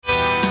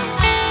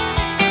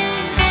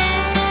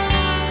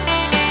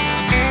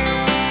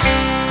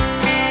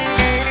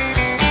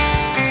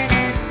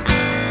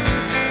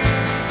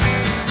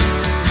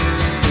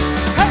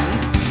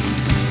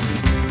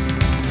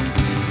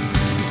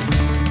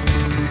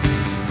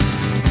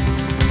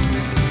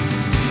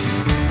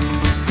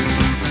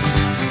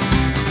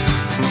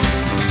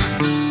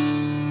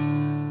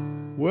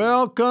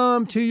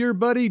welcome to your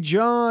buddy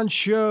John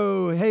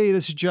show. Hey,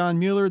 this is John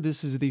Mueller.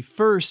 This is the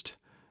first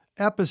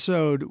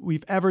episode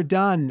we've ever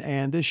done,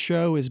 and this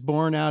show is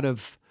born out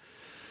of,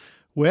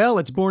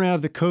 it's born out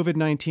of the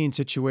COVID-19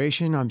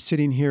 situation. I'm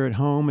sitting here at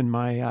home in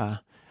my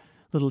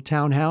little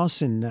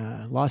townhouse in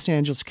Los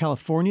Angeles,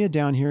 California,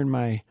 down here in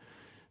my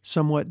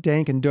somewhat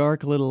dank and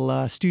dark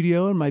little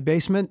studio in my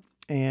basement,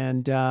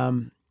 and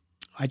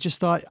I just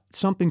thought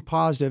something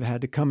positive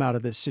had to come out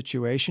of this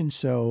situation,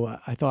 so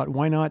I thought,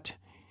 why not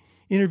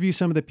interview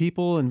some of the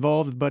people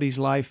involved with Buddy's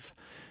life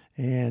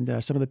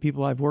and some of the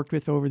people I've worked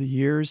with over the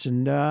years,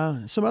 and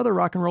some other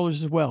rock and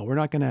rollers as well. We're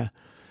not gonna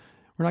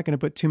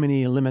put too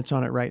many limits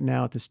on it right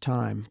now at this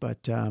time,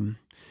 but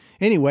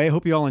anyway, I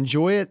hope you all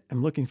enjoy it.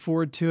 I'm looking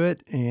forward to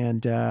it,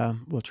 and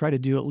we'll try to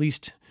do at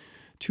least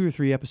 2 or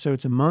 3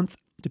 episodes a month,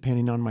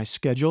 depending on my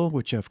schedule,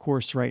 which of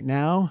course right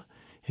now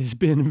has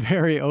been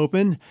very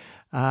open.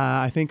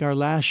 I think our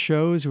last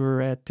shows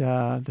were at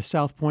the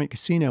South Point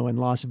Casino in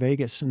Las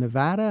Vegas,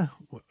 Nevada.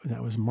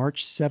 That was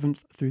March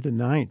 7th through the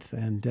 9th.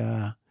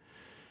 And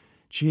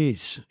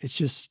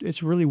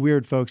it's really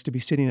weird, folks, to be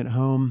sitting at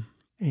home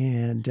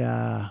and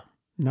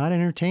not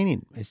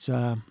entertaining. It's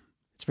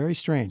very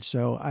strange.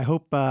 So I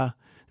hope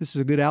this is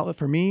a good outlet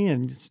for me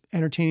and it's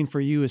entertaining for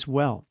you as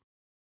well.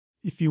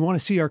 If you want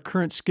to see our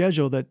current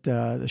schedule, that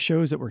the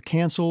shows that were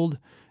canceled,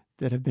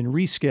 that have been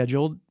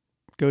rescheduled,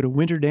 go to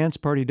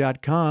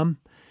winterdanceparty.com,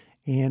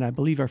 and I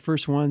believe our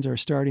first ones are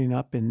starting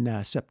up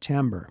in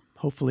September.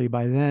 Hopefully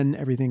by then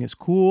everything is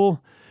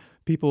cool.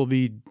 People will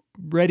be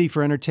ready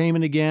for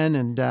entertainment again,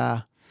 and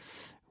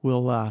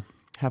we'll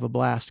have a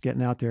blast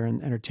getting out there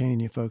and entertaining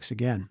you folks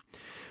again.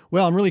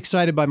 Well, I'm really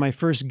excited by my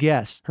first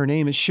guest. Her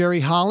name is Sherry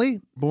Holly,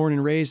 born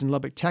and raised in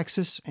Lubbock,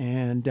 Texas,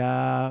 and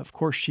of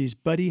course she's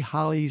Buddy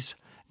Holly's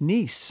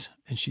niece,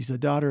 and she's the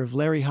daughter of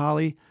Larry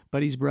Holly,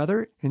 Buddy's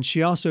brother, and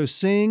she also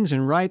sings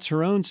and writes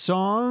her own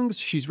songs.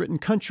 She's written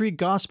country,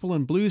 gospel,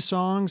 and blues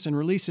songs and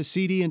released a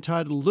CD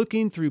entitled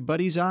Looking Through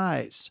Buddy's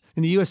Eyes.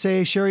 In the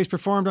USA, Sherry's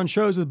performed on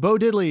shows with Bo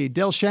Diddley,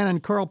 Del Shannon,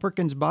 Carl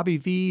Perkins, Bobby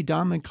V,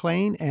 Don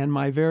McLean, and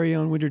my very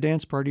own Winter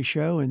Dance Party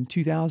show in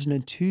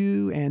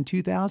 2002 and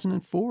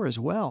 2004 as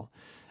well.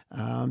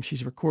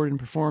 She's recorded and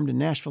performed in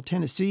Nashville,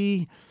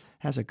 Tennessee,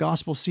 has a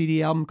gospel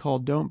CD album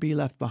called Don't Be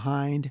Left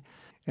Behind,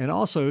 and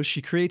also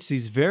she creates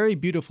these very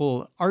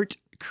beautiful art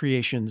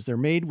creations. They're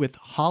made with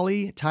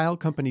Holly Tile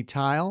Company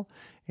tile,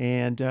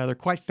 and they're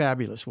quite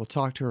fabulous. We'll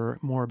talk to her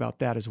more about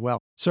that as well.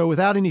 So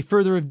without any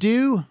further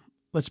ado,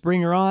 let's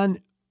bring her on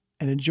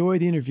and enjoy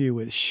the interview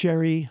with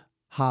Sherry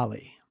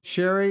Holly.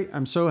 Sherry,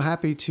 I'm so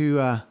happy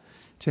to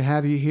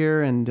have you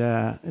here, and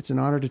it's an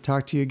honor to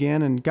talk to you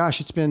again. And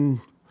gosh, it's been,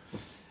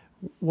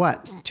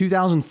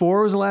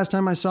 2004 was the last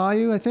time I saw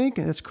you, I think?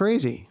 That's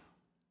crazy.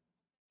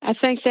 I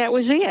think that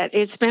was it.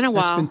 It's been a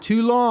while. It's been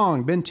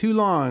too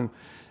long.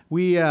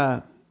 We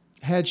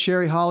had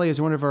Sherry Holly as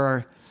one of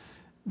our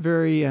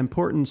very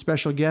important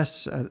special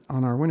guests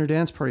on our Winter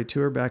Dance Party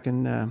tour back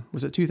in,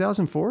 was it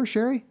 2004,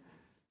 Sherry?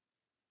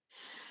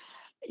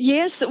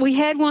 Yes, we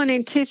had one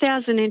in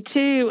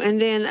 2002, and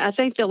then I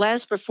think the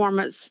last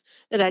performance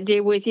that I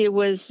did with you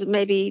was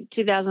maybe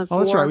 2004. Oh,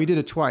 that's right. We did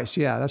it twice.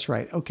 Yeah, that's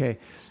right. Okay.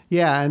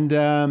 Yeah,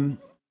 and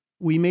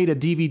we made a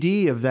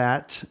DVD of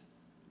that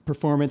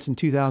performance in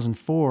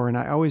 2004, and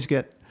I always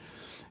get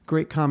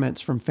great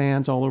comments from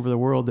fans all over the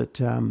world that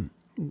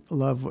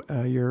love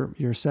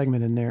your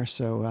segment in there.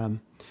 So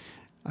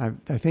I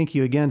thank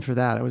you again for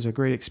that. It was a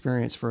great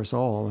experience for us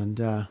all,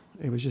 and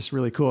it was just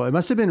really cool. It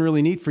must have been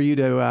really neat for you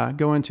to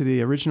go into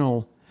the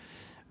original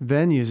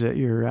venues that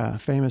your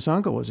famous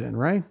uncle was in,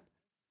 right?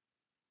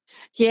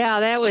 Yeah,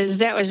 that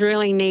was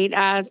really neat.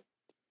 I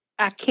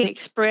can't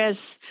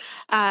express.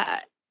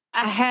 I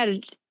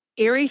had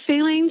eerie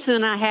feelings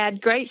and I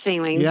had great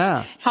feelings.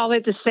 Yeah. All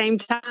at the same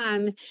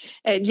time,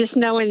 just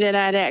knowing that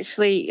I'd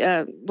actually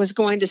was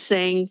going to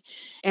sing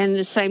in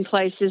the same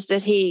places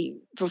that he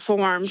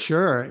performed.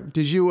 Sure.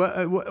 Did you?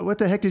 What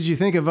the heck did you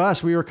think of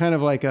us? We were kind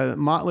of like a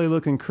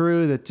motley-looking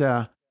crew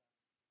that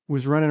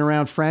was running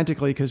around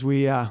frantically because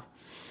we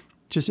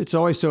it's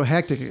always so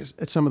hectic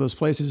at some of those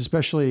places,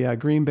 especially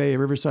Green Bay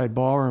Riverside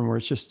Ballroom, where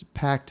it's just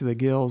packed to the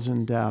gills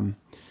and a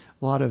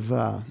lot of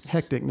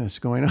hecticness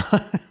going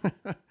on.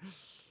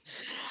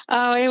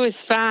 Oh, it was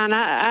fun.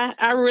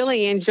 I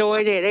really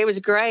enjoyed it. It was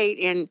great,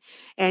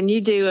 and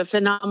you do a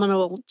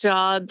phenomenal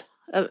job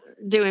of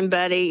doing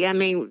Buddy. I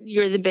mean,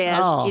 you're the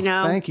best. Oh, you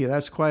know. Thank you.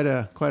 That's quite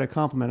a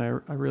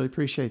compliment. I really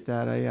appreciate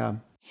that.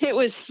 It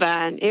was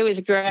fun. It was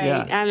great.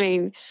 Yeah. I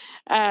mean,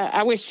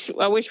 I wish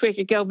we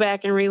could go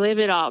back and relive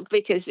it all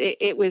because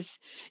it was.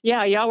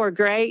 Yeah, y'all were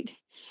great.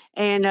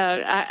 And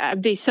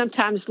I'd be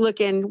sometimes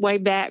looking way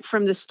back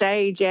from the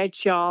stage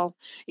at y'all,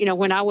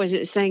 when I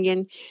wasn't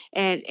singing,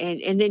 and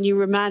then you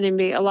reminded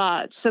me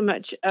so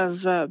much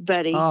of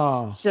Buddy.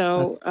 Oh,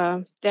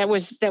 so that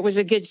was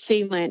a good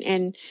feeling,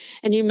 and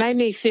you made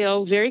me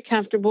feel very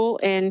comfortable.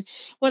 And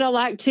what I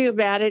like too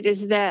about it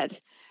is that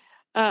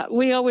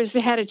We always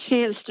had a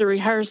chance to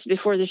rehearse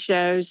before the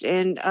shows,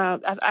 and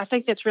I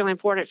think that's really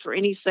important for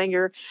any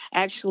singer,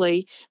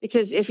 actually,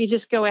 because if you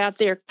just go out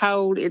there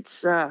cold,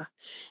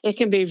 it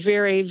can be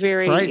very,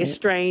 very Frightening.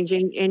 strange,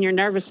 and you're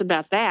nervous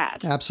about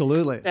that.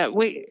 Absolutely. But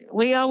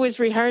we always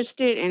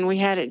rehearsed it, and we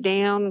had it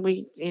down.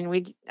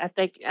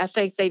 I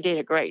think they did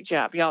a great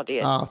job. Y'all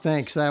did. Oh,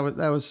 thanks.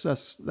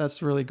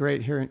 That's really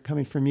great hearing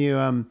coming from you.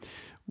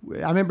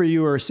 I remember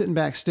you were sitting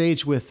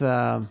backstage with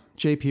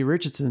J.P.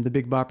 Richardson, the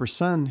Big Bopper's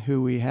son,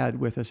 who we had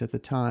with us at the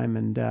time.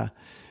 And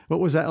what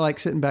was that like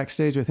sitting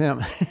backstage with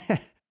him?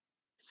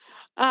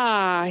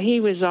 Ah, he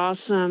was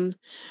awesome.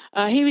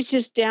 He was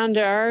just down to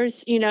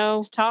earth,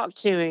 talk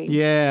to him.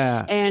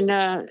 Yeah.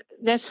 And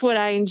that's what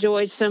I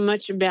enjoyed so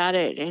much about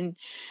it. And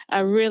I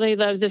really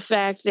love the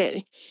fact that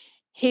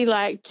he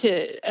liked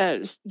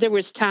to, there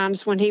was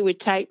times when he would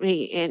take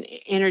me and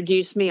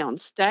introduce me on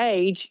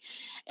stage,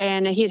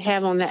 and he'd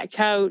have on that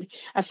coat.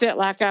 I felt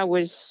like I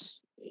was,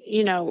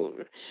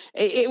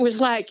 it was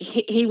like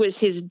he was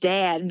his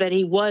dad, but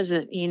he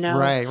wasn't.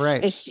 Right,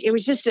 right. It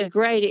was just a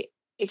great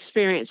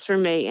experience for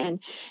me, and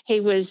he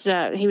was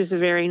a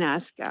very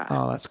nice guy.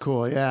 Oh, that's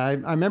cool. Yeah, I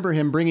remember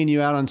him bringing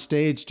you out on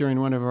stage during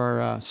one of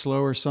our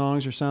slower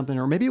songs or something,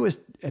 or maybe it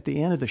was at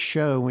the end of the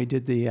show when we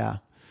did the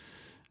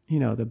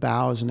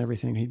bows and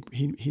everything.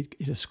 He'd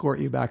escort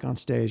you back on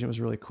stage. It was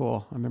really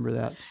cool. I remember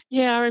that.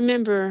 Yeah, I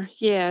remember.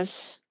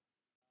 Yes.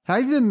 How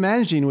have you been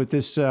managing with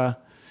this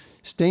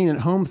staying at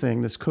home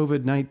thing, this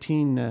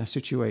COVID-19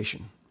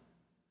 situation?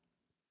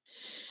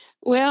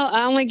 Well,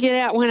 I only get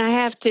out when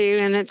I have to,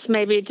 and it's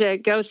maybe to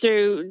go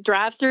through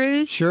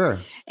drive-throughs, Sure.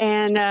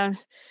 and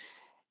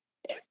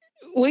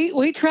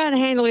we try to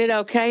handle it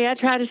okay. I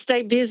try to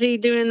stay busy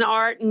doing the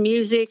art and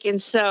music,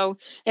 and so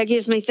that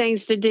gives me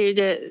things to do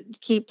to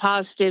keep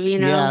positive. Yeah,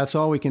 that's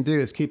all we can do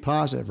is keep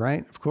positive,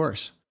 right? Of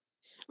course.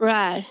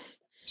 Right.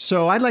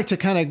 So I'd like to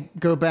kind of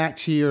go back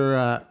to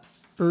your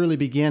early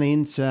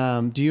beginnings.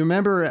 Do you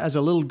remember as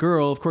a little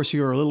girl? Of course,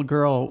 you were a little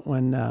girl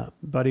when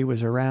Buddy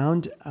was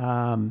around.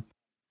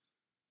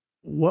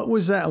 What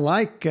was that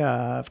like?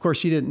 Of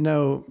course, you didn't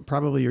know.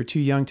 Probably you're too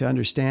young to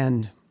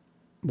understand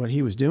what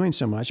he was doing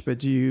so much.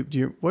 But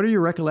what are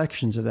your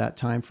recollections of that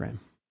time frame?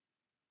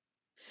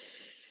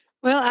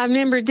 Well, I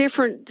remember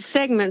different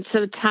segments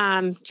of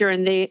time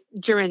during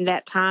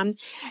that time,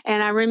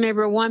 and I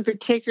remember one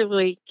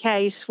particularly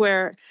case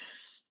where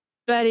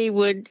but he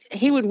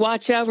would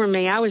watch over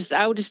me. I was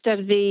the oldest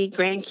of the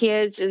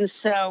grandkids, and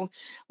so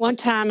one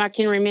time I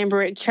can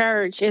remember at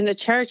church, and the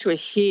church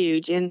was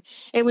huge, and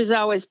it was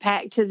always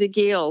packed to the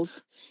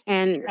gills.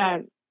 And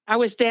I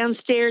was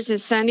downstairs in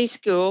Sunday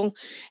school,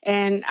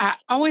 and I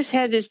always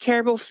had this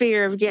terrible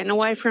fear of getting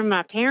away from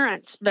my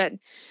parents. But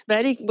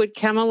Buddy would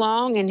come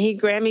along, and he'd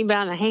grab me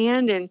by the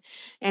hand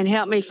and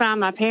help me find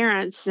my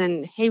parents,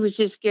 and he was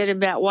just good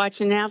about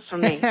watching out for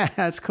me.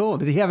 That's cool.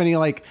 Did he have any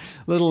like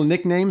little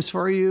nicknames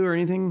for you or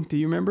anything? Do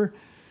you remember?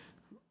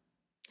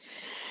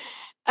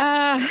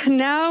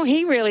 No,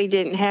 he really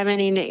didn't have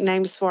any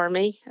nicknames for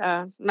me.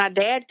 My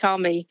dad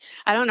called me.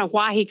 I don't know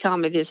why he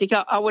called me this.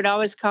 I would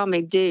always call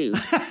me Dude.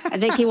 I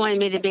think he wanted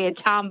me to be a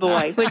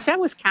tomboy, which I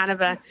was kind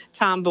of a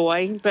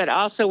tomboy, but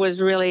also was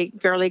really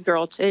girly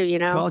girl too.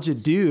 Called you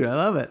Dude. I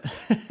love it.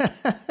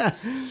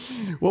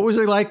 What was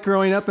it like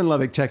growing up in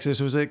Lubbock, Texas?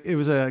 It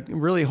was a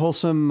really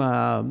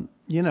wholesome,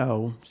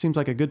 seems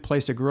like a good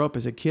place to grow up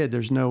as a kid.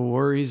 There's no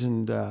worries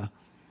and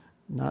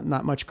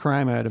not much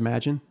crime, I'd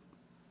imagine.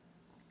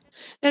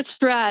 That's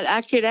right.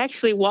 I could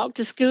actually walk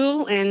to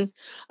school, and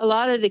a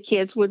lot of the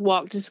kids would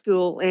walk to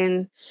school,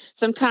 and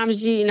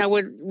sometimes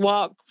would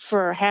walk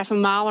for half a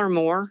mile or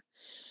more,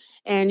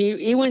 and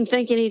you wouldn't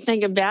think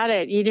anything about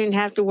it. You didn't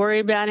have to worry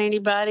about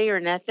anybody or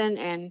nothing.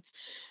 And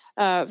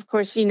of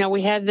course,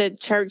 we had the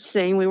church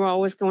thing. We were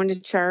always going to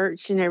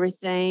church and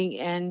everything,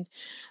 and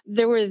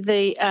there were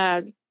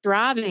the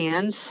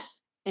drive-ins,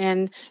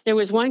 and there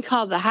was one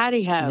called the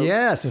Heidi Ho.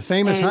 Yes, a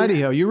famous And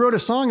Heidi Ho. You wrote a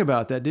song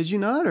about that, did you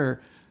not?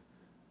 Or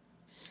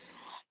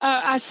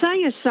I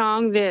sang a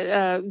song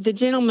that the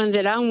gentleman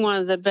that owned one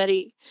of the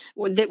Buddy,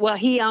 well,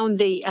 he owned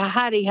the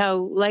Heidi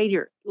Ho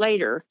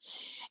later,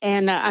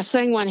 and I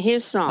sang one of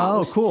his oh,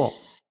 songs. cool.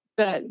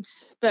 But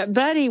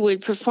Buddy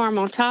would perform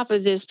on top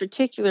of this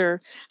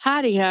particular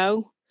Heidi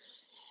Ho,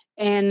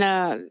 and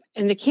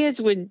the kids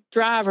would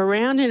drive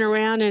around and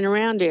around and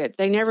around it.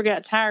 They never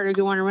got tired of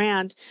going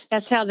around.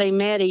 That's how they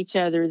met each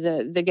other,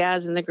 the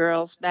guys and the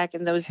girls back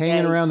in those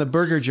Hanging days. around the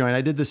burger joint.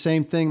 I did the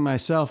same thing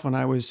myself when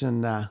I was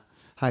in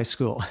high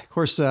school. Of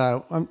course, we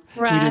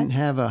Right. didn't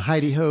have a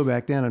Heidi Ho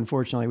back then,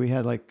 unfortunately. We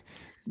had like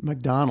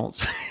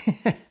McDonald's.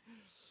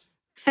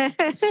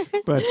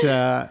 But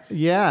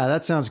yeah,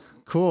 that sounds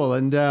cool.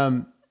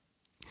 And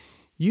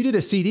you did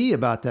a CD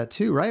about that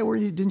too, right?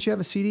 Didn't you have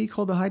a CD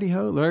called the Heidi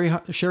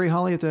Ho? Sherry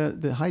Holly at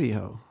the Heidi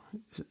Ho.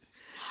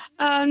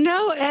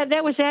 No,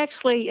 that was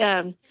actually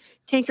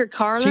Tinker Tinker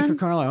Carlin.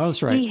 Carlisle. Oh,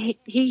 that's right.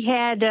 He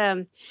had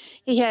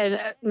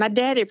my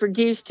dad had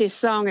produced his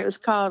song. It was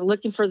called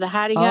 "Looking for the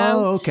Heidi Ho,"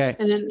 Oh, okay.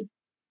 and then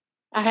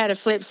I had a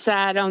flip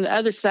side on the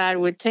other side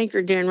with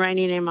Tinker doing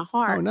 "Raining in My Oh,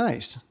 Heart."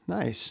 nice,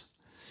 nice.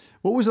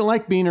 What was it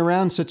like being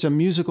around such a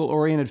musical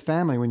oriented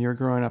family when you were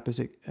growing up as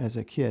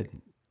a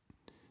kid?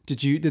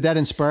 Did that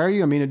inspire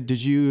you? I mean,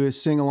 did you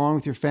sing along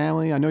with your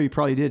family? I know you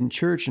probably did in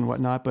church and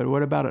whatnot, but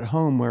what about at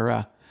home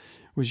where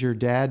was your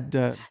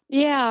dad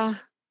Yeah.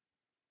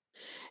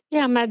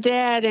 Yeah, my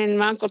dad and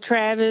my Uncle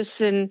Travis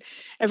and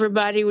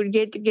everybody would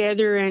get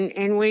together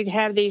and we'd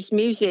have these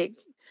music,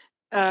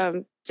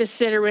 just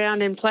sit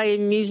around and play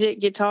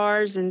music,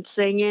 guitars and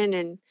singing,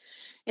 and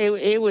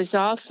it was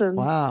awesome.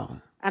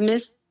 wow. I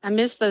miss I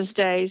miss those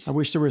days. I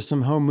wish there was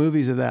some home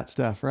movies of that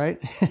stuff,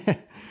 right?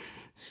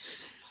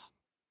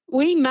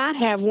 We might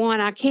have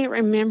one. I can't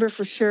remember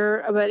for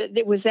sure, but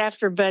it was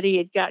after Buddy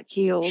had got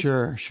killed.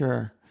 Sure,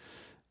 sure.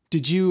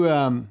 Did you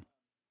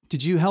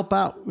did you help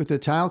out with the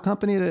tile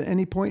company at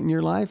any point in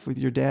your life with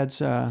your dad's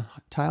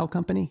tile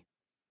company?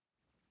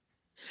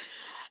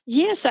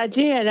 Yes, I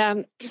did.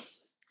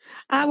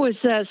 I was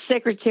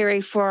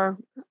secretary for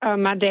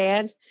my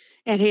dad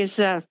and his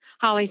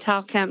Holly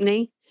Tall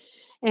Company,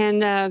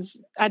 and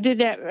I did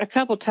that a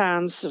couple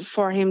times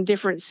for him,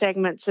 different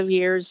segments of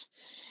years.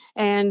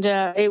 And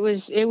it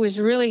was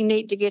really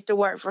neat to get to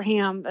work for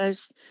him.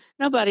 There's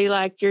nobody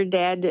like your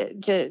dad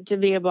to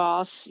be a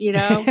boss, you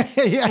know.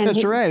 Yeah, And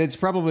that's right. It's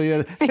probably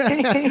a.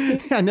 he,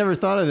 I never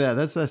thought of that.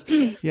 That's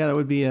yeah, that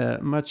would be a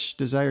much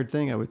desired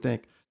thing, I would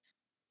think.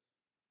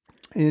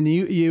 And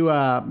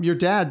your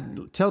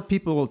dad. Tell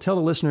the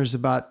listeners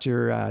about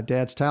your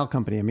dad's tile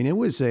company. I mean, it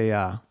was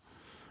a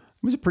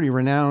pretty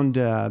renowned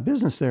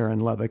business there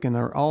in Lubbock, and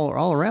they're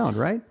all around,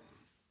 right?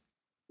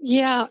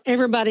 yeah,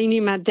 everybody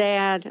knew my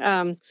dad.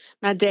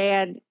 My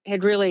dad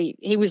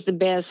he was the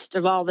best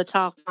of all the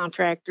tile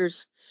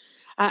contractors.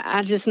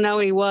 I just know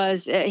he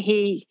was.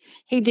 He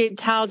did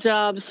tile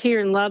jobs here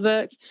in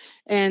Lubbock,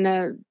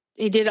 and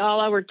he did all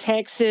over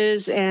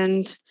Texas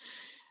and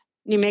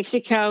New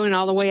Mexico and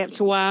all the way up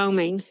to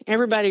Wyoming.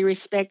 Everybody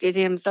respected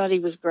him, thought he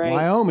was great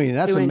Wyoming,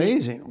 that's doing it.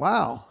 amazing.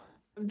 Wow.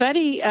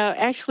 Buddy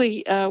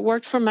actually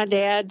worked for my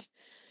dad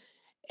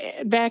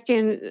back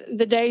in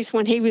the days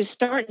when he was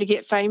starting to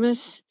get famous.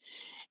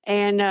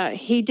 And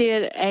he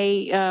did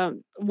a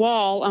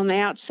wall on the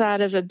outside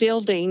of a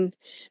building.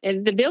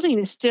 And the building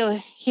is still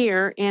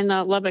here in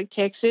Lubbock,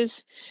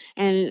 Texas.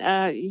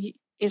 And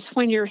it's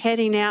when you're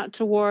heading out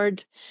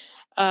toward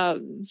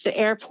the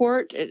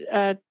airport,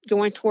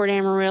 going toward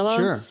Amarillo.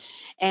 Sure.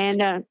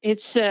 And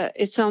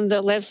it's on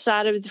the left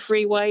side of the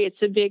freeway.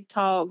 It's a big,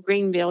 tall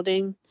green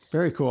building.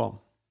 Very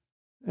cool.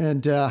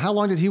 And how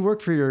long did he work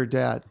for your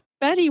dad?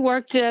 Buddy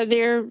worked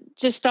there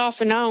just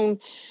off and on.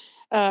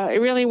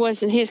 It really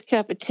wasn't his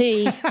cup of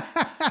tea.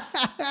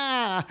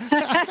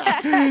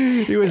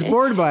 He was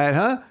bored by it,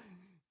 huh?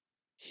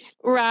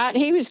 Right.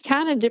 He was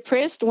kind of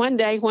depressed one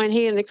day when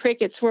he and the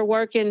Crickets were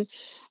working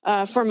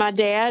for my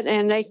dad,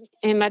 and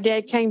my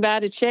dad came by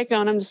to check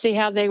on them to see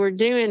how they were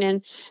doing,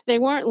 and they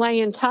weren't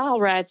laying tile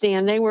right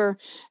then. They were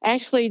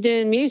actually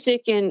doing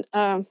music, and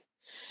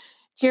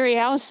Jerry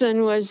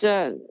Allison was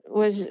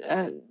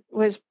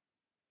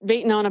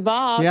beating on a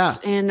box, Yeah.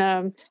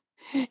 and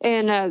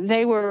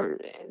they were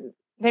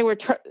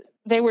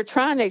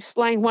trying to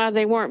explain why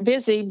they weren't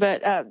busy,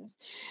 but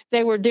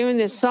they were doing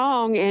this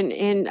song, and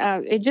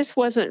it just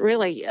wasn't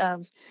really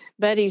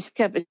Buddy's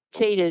cup of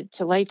tea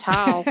to lay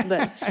tile.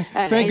 But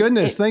Thank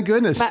goodness. Thank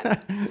goodness.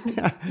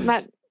 my,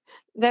 my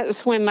that was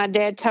when my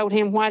dad told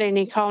him, why didn't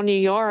he call New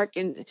York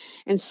and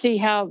see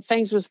how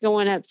things was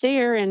going up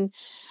there. And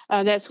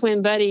that's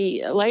when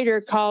Buddy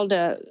later called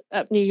up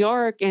New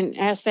York and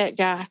asked that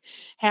guy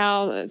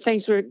how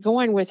things were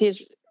going with his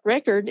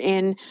record.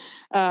 And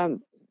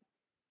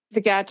the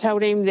guy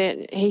told him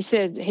that he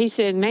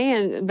said,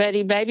 man,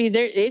 Buddy, baby,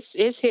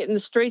 it's hitting the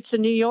streets of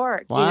New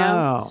York. You know.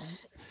 Wow.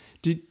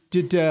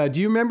 Do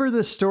you remember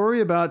the story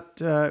about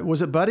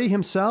was it Buddy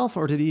himself,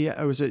 or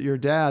was it your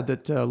dad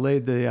that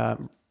laid the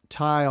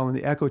tile in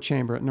the echo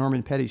chamber at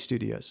Norman Petty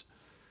Studios?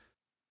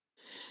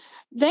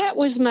 That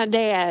was my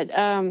dad.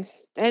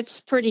 That's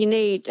pretty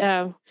neat.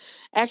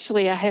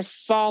 Actually, I have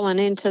fallen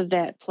into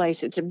that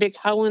place. It's a big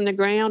hole in the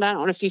ground. I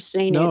don't know if you've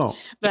seen it, No.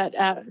 but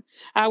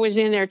I was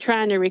in there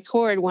trying to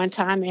record one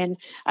time, and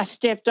I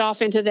stepped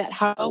off into that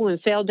hole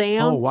and fell Oh,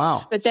 down.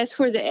 wow. But that's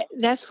where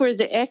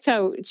the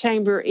echo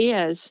chamber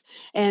is,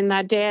 and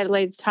my dad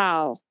laid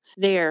tile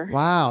there.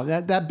 Wow.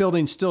 That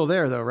building's still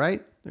there though,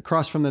 right?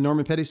 Across from the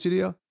Norman Petty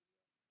Studio?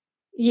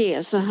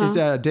 Yes, Is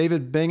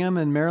David Bingham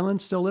and Marilyn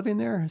still living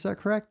there? Is that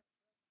correct?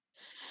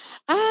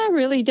 I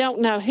really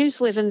don't know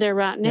who's living there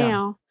right Yeah.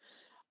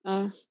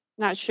 now.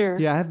 Not sure.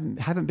 Yeah,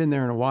 I haven't been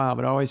there in a while,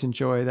 but I always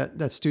enjoy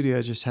that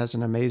studio. Just has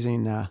an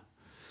amazing, I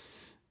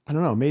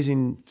don't know,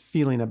 amazing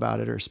feeling about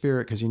it or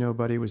spirit, because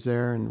Buddy was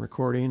there and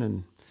recording,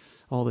 and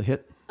all the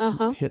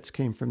hits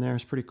came from there.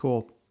 It's pretty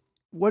cool.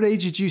 What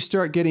age did you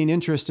start getting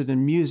interested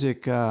in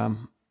music,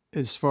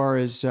 as far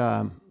as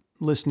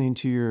listening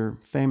to your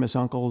famous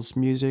uncle's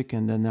music,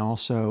 and then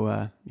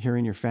also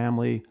hearing your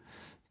family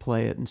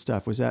play it and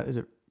stuff?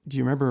 Do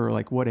you remember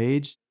like what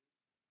age?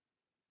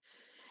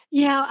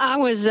 Yeah, I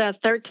was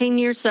 13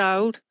 years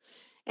old,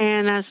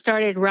 and I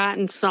started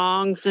writing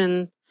songs,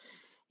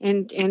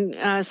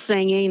 in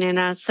singing, and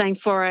I sang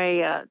for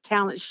a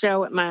talent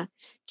show at my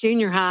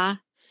junior high.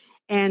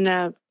 And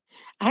I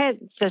had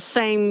the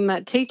same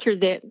teacher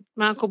that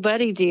my Uncle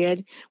Buddy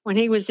did when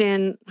he was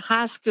in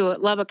high school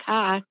at Lubbock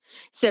High,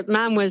 except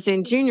mine was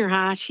in junior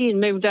high. She had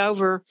moved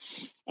over,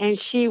 and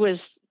she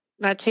was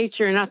my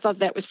teacher, and I thought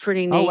that was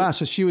pretty Oh, wow. neat.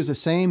 So she was the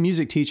same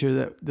music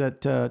teacher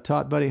that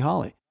taught Buddy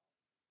Holly.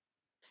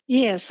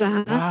 Yes,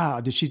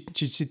 Wow. Did she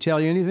tell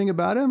you anything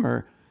about him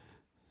or?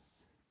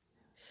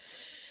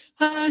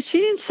 she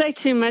didn't say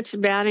too much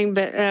about him,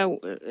 but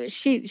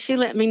she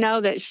let me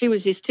know that she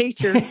was his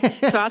teacher,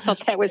 so I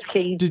thought that was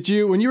key. Did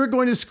you, when you were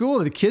going to school,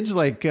 did the kids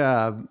like,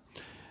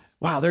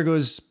 wow, there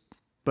goes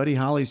Buddy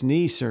Holly's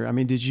niece? Or, I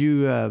mean,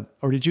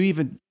 or did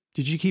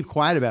you keep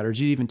quiet about it? Or did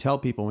you even tell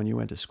people when you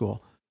went to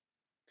school?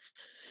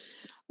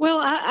 Well,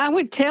 I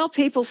would tell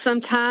people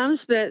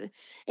sometimes, but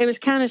it was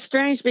kind of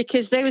strange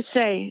because they would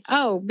say,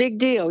 "Oh, big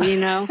deal,"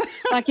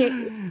 like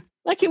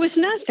it was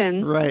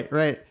nothing. Right,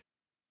 right.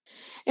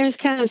 It was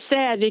kind of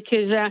sad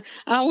because I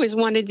always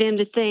wanted them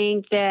to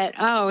think that,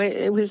 oh,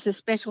 it was a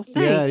special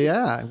Yeah, thing.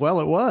 yeah.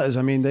 Well, it was.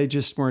 I mean, they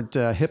just weren't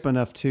hip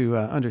enough to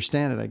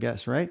understand it, I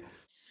guess, right?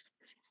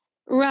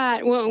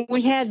 Right. Well,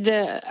 we had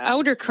the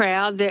older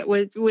crowd that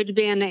would have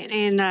been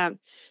in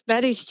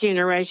Buddy's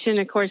generation.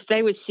 Of course,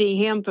 they would see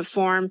him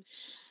perform.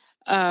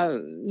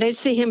 They'd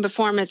see him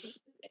perform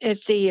at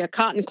the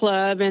Cotton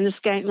Club and the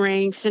skating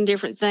rinks and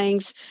different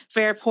things.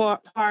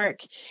 Fairport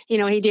Park.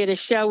 He did a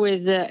show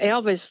with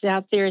Elvis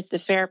out there at the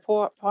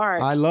Fairport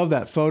Park. I love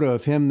that photo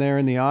of him there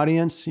in the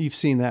audience. You've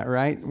seen that,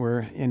 right?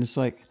 And it's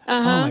like, Uh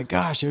oh huh. my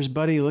gosh, there's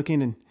Buddy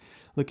looking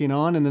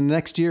on. And the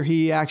next year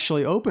he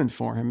actually opened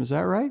for him. Is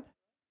that right?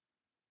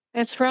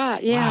 That's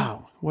right. Yeah,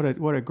 Wow.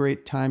 What a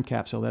great time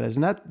capsule that is.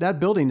 And that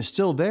building is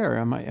still there.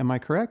 Am I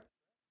correct?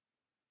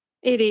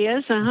 it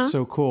is. Uh That's huh.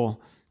 so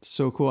cool.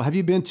 So cool. Have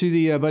you been to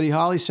the Buddy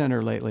Holly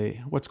Center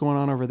lately? What's going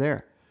on over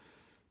there?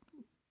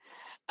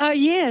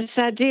 Yes,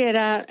 I did.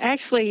 I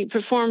actually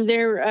performed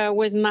there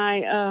with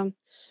my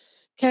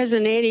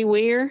cousin Eddie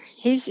Weir.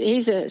 He's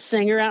a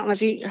singer. I don't know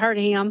if you heard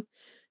of him,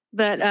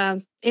 but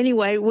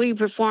anyway, we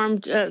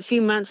performed a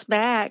few months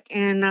back,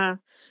 and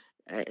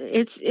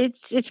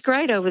it's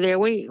great over there.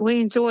 We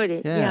enjoyed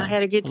it. Yeah, I Yeah,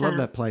 had a good I love time.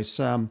 that place.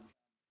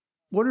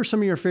 What are some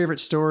of your favorite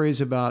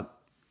stories about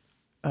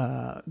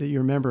that you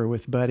remember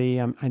with Buddy?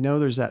 I know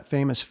there's that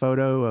famous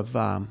photo of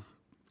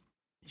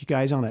you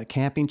guys on a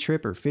camping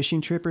trip or fishing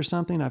trip or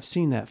something. I've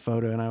seen that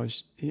photo,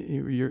 and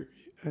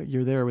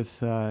you're there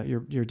with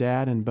your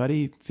dad and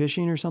Buddy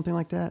fishing or something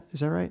like that. Is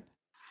that right?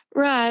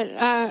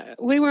 Right.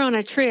 We were on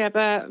a trip.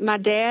 My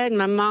dad,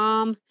 my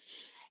mom,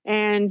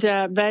 and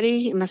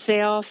Buddy, and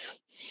myself,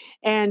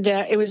 and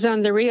it was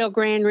on the Rio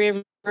Grande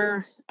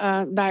River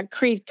by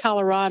Creede,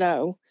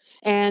 Colorado.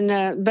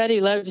 And Buddy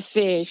loved to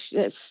fish.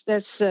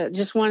 That's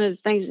just one of the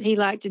things that he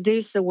liked to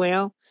do so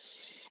well.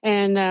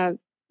 And I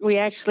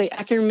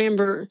can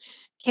remember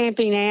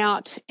camping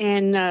out,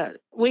 and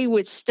we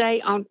would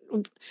stay on.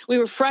 We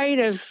were afraid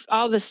of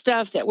all the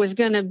stuff that was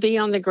going to be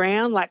on the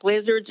ground, like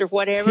lizards or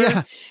whatever.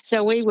 Yeah.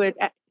 So we would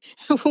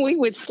we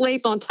would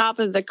sleep on top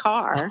of the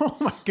car. Oh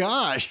my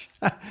gosh,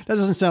 that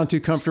doesn't sound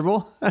too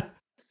comfortable.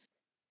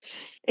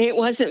 It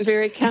wasn't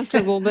very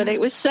comfortable, but it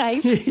was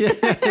safe. Yeah,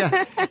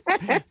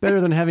 yeah.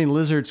 Better than having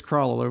lizards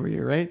crawl all over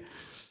you, right?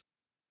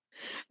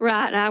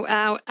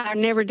 Right. I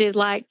never did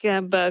like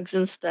bugs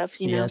and stuff.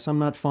 Yes, I'm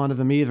not fond of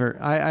them either.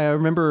 I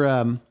remember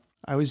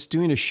I was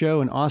doing a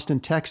show in Austin,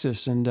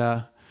 Texas, and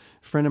a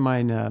friend of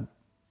mine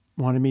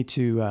wanted me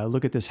to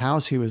look at this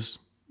house he was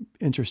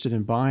interested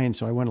in buying.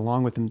 So I went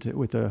along with him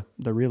with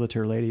the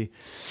realtor lady,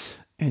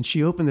 and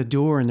she opened the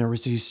door, and there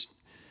was these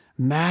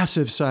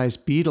massive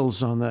sized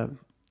beetles on the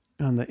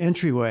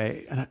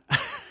entryway, and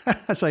I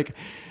was like,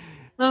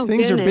 Oh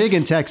things are goodness. big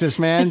in Texas,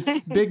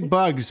 man. Big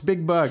bugs,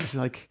 big bugs.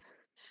 Like,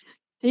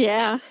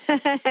 Yeah.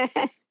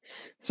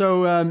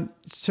 so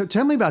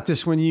tell me about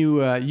this when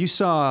you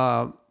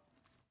saw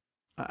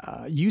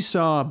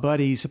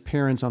Buddy's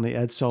appearance on the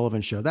Ed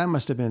Sullivan Show. That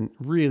must have been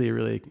really,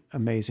 really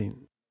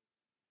amazing.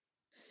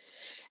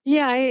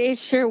 Yeah, it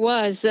sure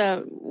was.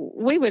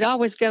 We would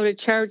always go to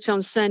church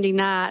on Sunday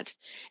night,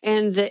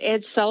 and the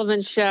Ed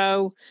Sullivan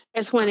Show,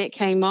 that's when it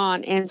came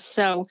on. And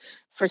so,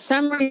 for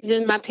some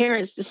reason, my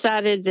parents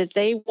decided that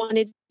they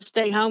wanted to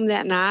stay home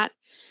that night.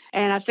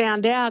 And I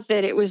found out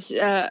that it was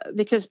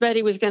because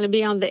Buddy was going to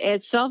be on the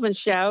Ed Sullivan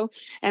Show,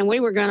 and we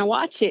were going to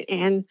watch it.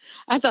 And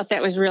I thought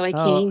that was really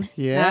Oh, keen.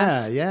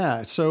 yeah,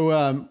 yeah.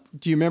 So,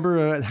 do you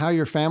remember how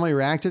your family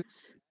reacted?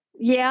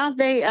 Yeah,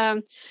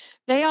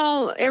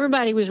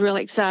 everybody was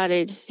really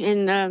excited,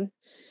 and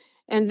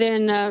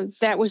then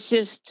that was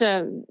just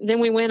then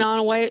we went on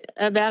away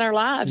about our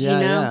lives. Yeah,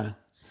 yeah.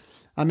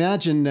 I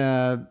imagine,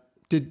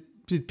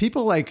 did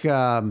people like,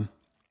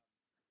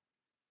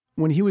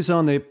 when he was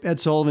on the Ed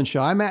Sullivan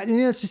Show, I imagine,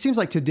 it seems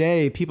like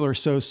today people are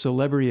so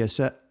celebrity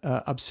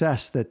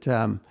obsessed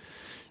that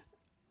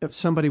if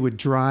somebody would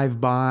drive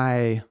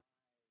by,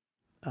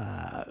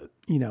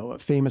 a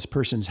famous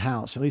person's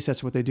house. At least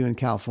that's what they do in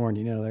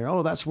California. They're,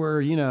 oh, that's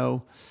where,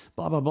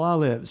 blah, blah, blah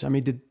lives. I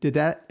mean, did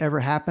that ever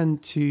happen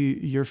to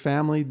your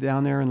family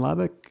down there in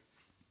Lubbock?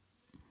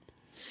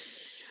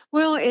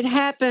 Well, it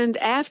happened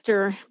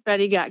after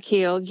Buddy got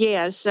killed.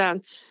 Yes,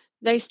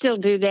 they still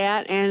do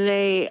that, and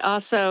they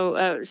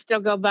also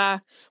still go by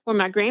where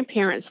my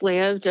grandparents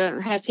lived.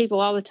 Have people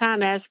all the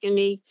time asking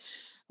me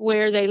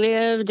where they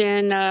lived,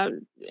 That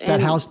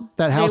and house, that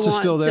they house is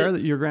still want to. there,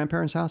 your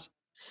grandparents' house?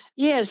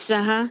 Yes,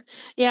 uh-huh.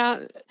 Yeah,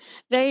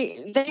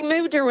 they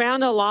moved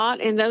around a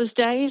lot in those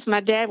days. My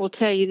dad will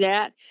tell you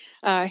that.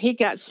 He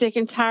got sick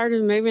and tired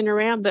of moving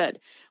around, but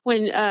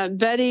when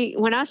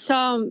I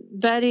saw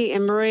Buddy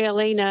and Maria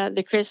Lena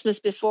the Christmas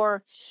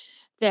before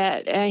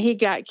that he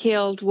got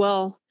killed,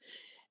 well,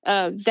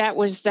 that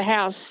was the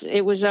house.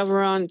 It was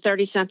over on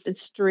 30 something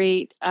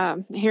street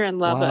here in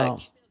Lubbock.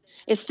 Wow.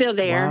 It's still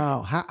there.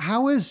 Wow.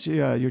 How is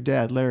your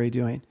dad, Larry,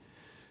 doing?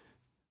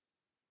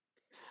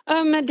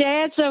 My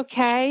dad's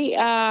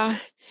okay.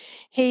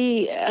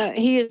 He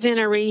is in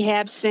a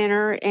rehab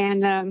center,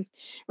 and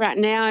right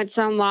now it's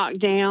on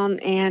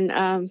lockdown.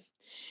 And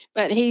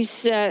but he's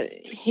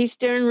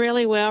doing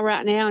really well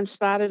right now in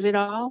spite of it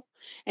all.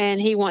 And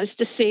he wants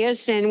to see us,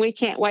 and we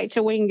can't wait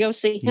till we can go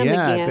see him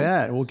Yeah, I again.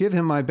 bet. Well, give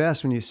him my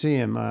best when you see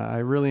him. I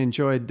really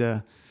enjoyed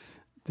the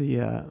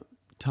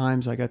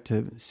times I got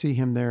to see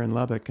him there in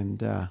Lubbock,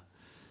 and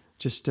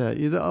just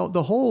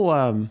the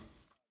whole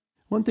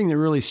one thing that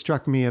really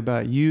struck me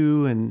about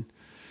you and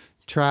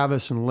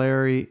Travis and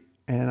Larry,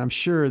 and I'm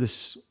sure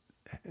this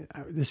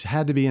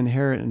had to be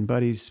inherent in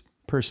Buddy's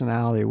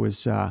personality,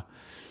 was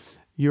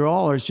you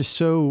all are just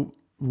so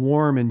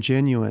warm and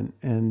genuine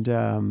and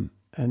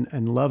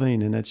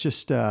loving, and it's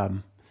just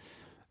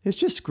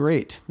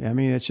great. I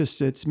mean,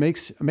 it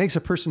makes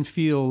a person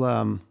feel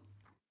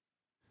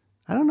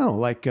I don't know,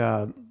 like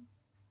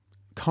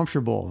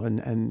comfortable,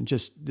 and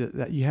just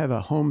that you have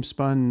a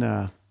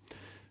homespun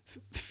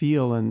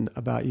feel and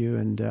about you,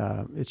 and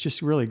it's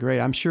just really great.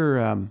 I'm sure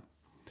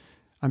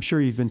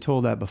you've been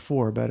told that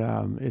before, but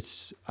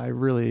I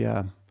really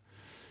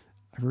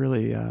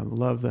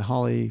love the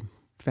Holly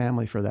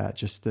family for that.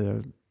 Just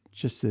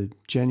the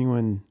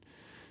genuine,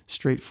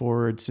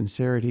 straightforward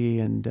sincerity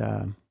and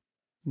the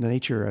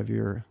nature of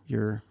your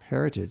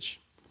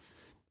heritage.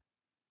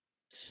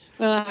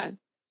 Well,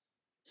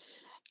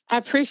 I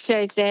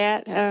appreciate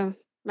that.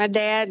 My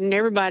dad and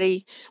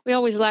everybody, we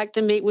always like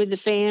to meet with the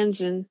fans,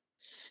 and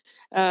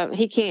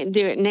he can't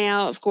do it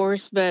now, of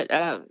course, but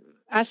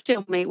I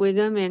still meet with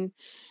them, and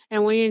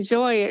we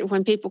enjoy it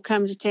when people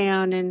come to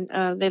town,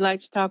 and they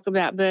like to talk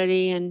about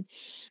Buddy, and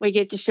we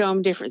get to show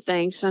them different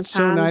things So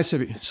sometimes. nice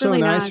of you. It's So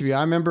really nice of you. nice.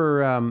 I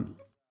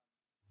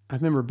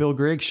remember Bill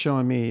Griggs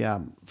showing me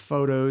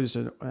photos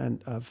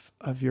and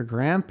of your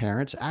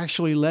grandparents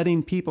actually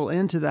letting people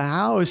into the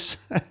house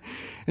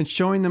and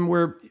showing them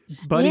where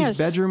Buddy's Yes.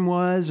 bedroom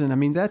was. And I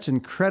mean, that's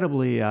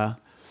incredibly, the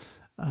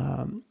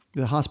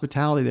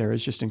hospitality there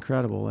is just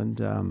incredible.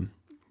 And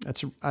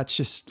that's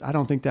just, I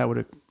don't think that would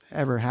have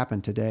ever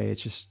happened today.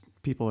 It's just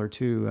people are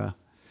too,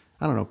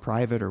 I don't know,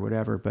 private or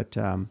whatever. But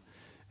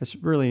it's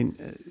really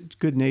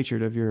good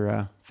natured of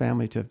your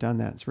family to have done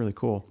that. It's really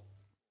cool.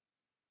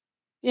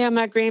 Yeah,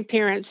 my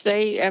grandparents,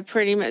 they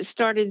pretty much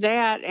started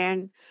that,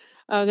 and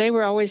they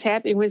were always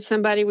happy when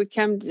somebody would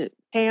come to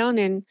town.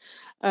 And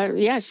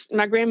yes,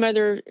 my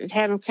grandmother would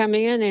have them come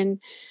in, and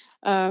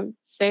uh,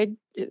 they'd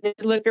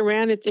look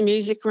around at the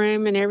music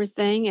room and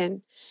everything.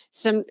 And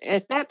some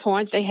at that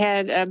point, they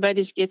had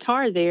Buddy's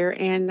guitar there,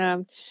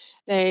 and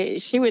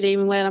she would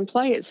even let them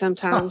play it Oh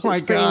sometimes. It my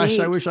was pretty gosh, I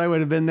neat. wish I would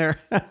have been there.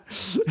 That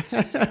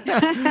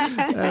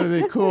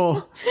would be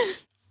cool.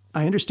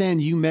 I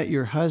understand you met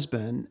your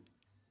husband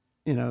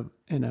in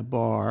a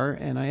bar,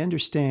 and I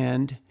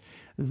understand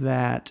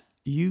that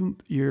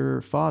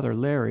your father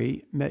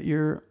Larry met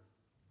your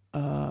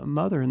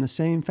mother in the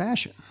same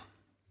fashion.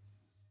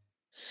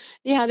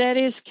 Yeah, that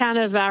is kind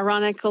of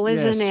ironical,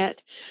 isn't Yes,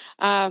 it?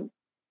 Uh,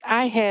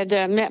 I had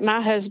met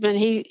my husband.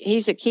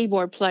 He's a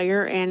keyboard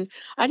player, and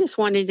I just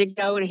wanted to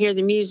go and hear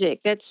the music.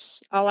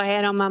 That's all I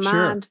had on my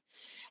sure. mind.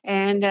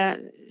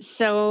 And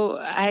so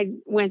I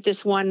went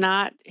this one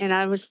night, and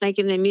I was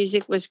thinking the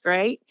music was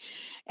great.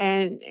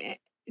 And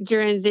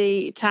during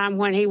the time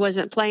when he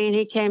wasn't playing,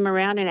 he came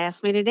around and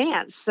asked me to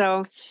dance.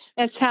 So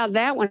that's how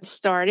that one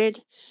started.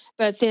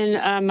 But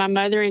then my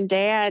mother and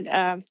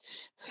dad,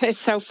 it's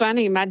so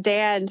funny. My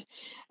dad,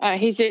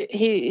 he's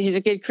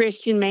a good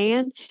Christian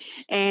man,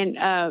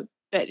 and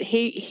but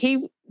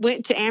he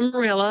went to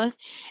Amarillo,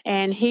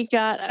 and he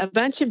got a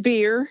bunch of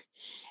beer,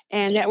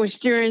 and that was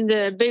during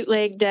the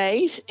bootleg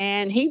days.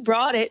 And he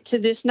brought it to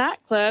this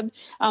nightclub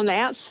on the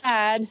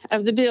outside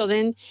of the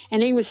building,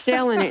 and he was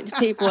selling it to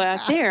people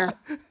out there.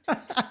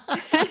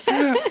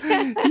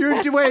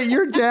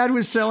 Your dad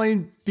was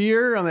selling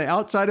beer on the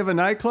outside of a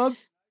nightclub?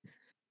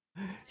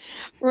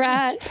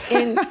 Right,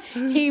 and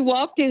he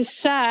walked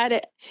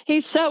inside. He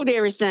sold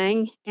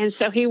everything, and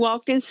so he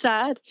walked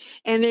inside,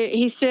 and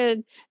he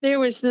said there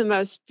was the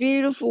most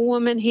beautiful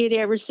woman he'd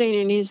ever seen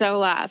in his whole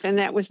life, and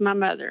that was my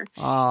mother. Of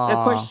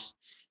Ah, course,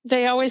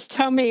 They always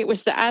told me it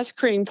was the ice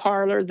cream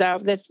parlor,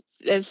 though,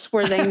 that's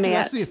where they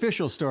That's the met.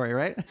 official story,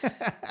 right?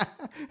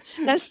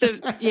 That's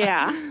the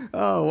yeah.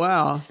 Oh,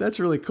 wow. That's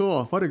really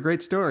cool. What a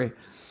great story.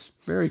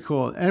 Very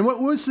cool. And what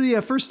was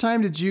the first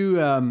time did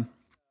you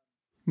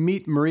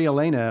meet Maria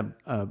Elena?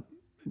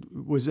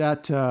 Was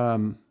that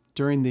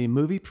during the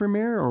movie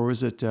premiere or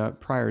was it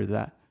prior to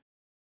that?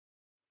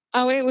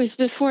 Oh, it was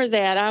before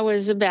that. I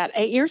was about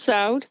 8 years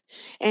old,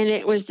 and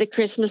it was the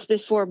Christmas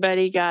before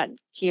Buddy got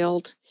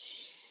killed.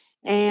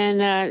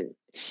 And,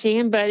 she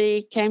and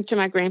Buddy came to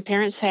my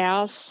grandparents'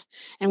 house,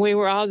 and we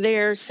were all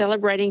there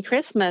celebrating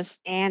Christmas,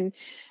 and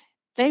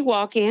they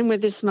walk in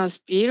with this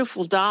most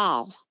beautiful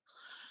doll.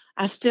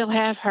 I still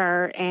have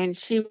her, and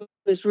she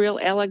was real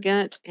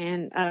elegant,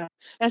 and,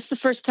 that's the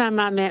first time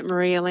I met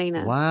Maria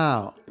Lena.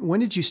 Wow. When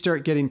did you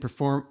start getting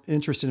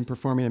interested in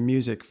performing in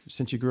music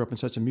since you grew up in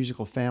such a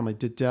musical family?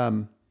 Did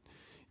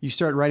you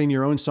start writing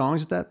your own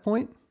songs at that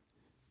point?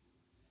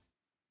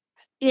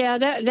 Yeah,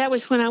 that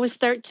was when I was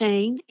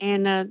 13,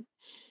 and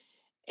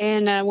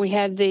we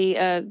had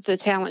the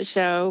talent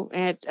show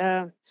at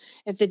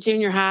the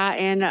junior high,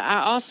 and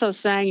I also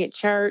sang at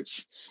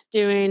church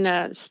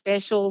doing,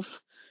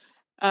 specials.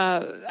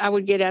 I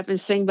would get up and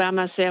sing by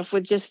myself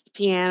with just the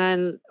piano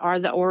and or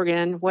the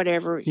organ,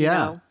 whatever, you Yeah.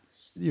 know.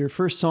 Your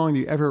first song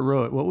you ever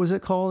wrote, what was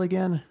it called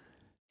again?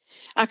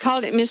 I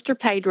called it Mr.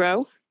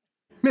 Pedro.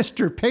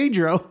 Mr.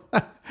 Pedro.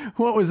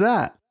 What was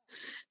that?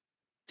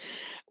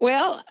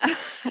 Well,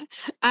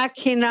 I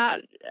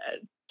cannot,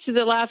 to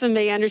the life of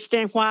me,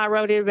 understand why I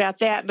wrote it about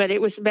that, but it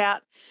was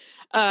about,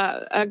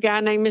 a guy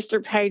named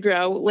Mr.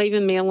 Pedro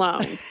leaving me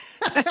alone.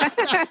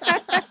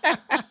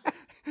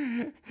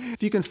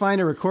 If you can find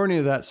a recording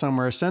of that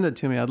somewhere, send it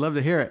to me. I'd love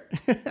to hear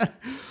it.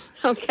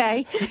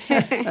 Okay.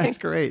 That's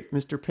great,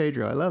 Mr.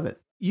 Pedro. I love it.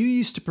 You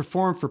used to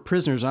perform for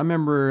prisoners. I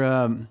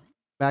remember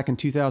back in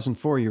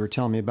 2004, you were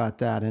telling me about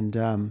that.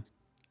 And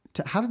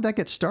how did that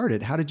get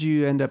started? How did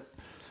you end up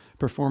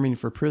performing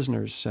for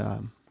prisoners?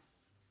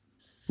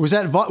 Was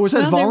that Well, there was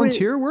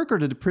volunteer work, or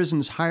did the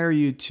prisons hire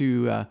you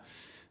to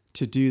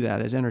do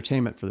that as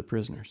entertainment for the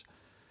prisoners?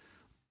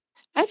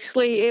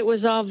 actually, it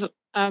was all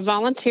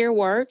volunteer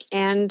work,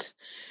 and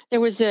there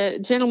was a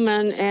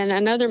gentleman and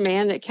another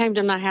man that came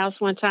to my house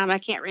one time. I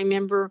can't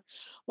remember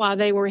why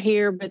they were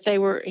here, but they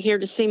were here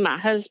to see my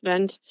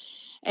husband.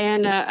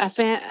 And I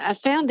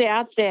found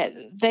out that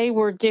they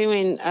were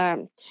doing.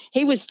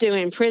 He was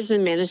doing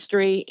prison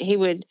ministry. He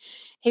would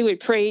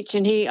preach,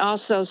 and he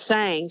also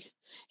sang.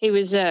 He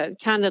was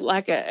kind of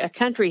like a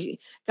country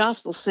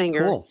gospel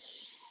singer. Cool.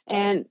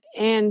 And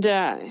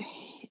I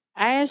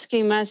asked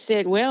him. I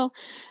said, "Well,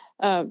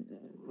 uh,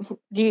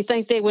 do you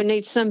think they would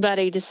need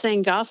somebody to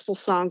sing gospel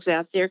songs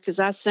out there? Because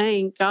I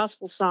sing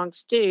gospel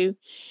songs too."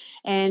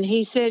 And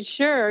he said,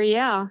 "Sure,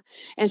 yeah."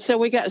 And so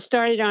we got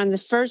started on the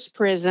first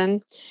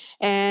prison,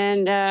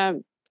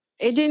 and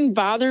it didn't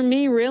bother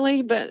me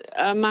really, but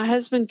my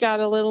husband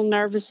got a little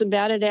nervous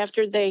about it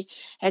after they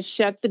had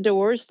shut the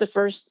doors, the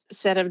first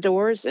set of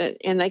doors,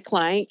 and they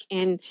clank.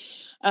 And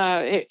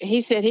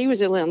he said he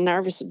was a little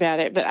nervous about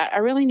it, but I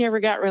really never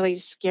got really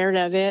scared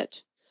of it.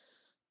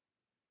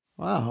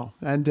 Wow.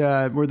 And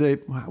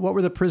what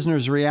were the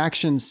prisoners'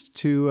 reactions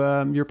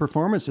to your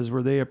performances?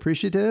 Were they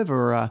appreciative,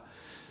 or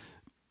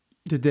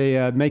did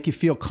they make you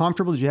feel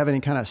comfortable? Did you have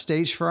any kind of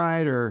stage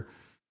fright, or?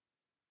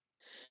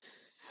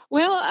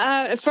 Well,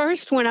 at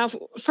first, when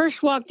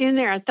first walked in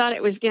there, I thought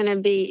it was going to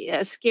be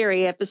a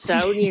scary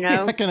episode, you Yeah, I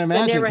know, can 'cause I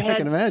imagine. never I can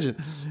had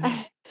imagine.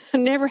 I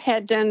never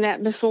had done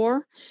that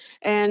before,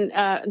 and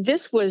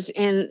this was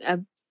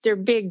in their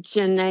big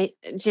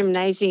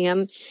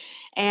gymnasium,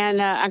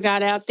 and I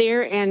got out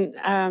there,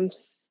 and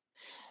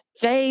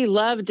they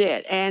loved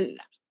it, and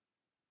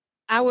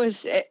I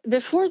was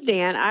before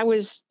then. I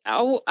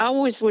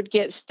always would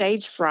get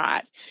stage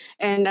fright,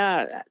 and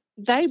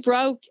they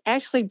broke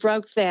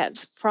that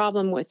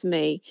problem with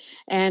me,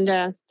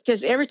 and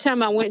because every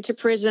time I went to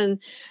prison,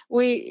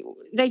 we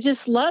they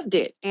just loved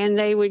it, and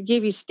they would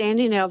give you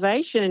standing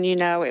ovation. You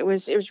know, it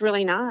was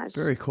really nice.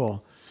 Very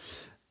cool.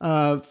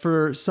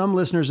 For some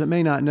listeners that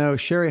may not know,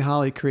 Sherry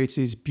Holly creates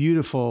these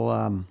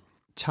beautiful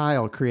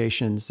tile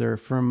creations. They're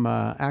from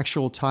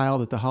actual tile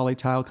that the Holly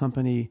Tile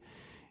Company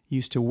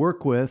used to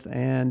work with.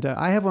 And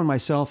I have one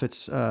myself.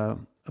 It's a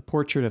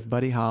portrait of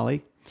Buddy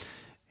Holly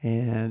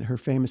and her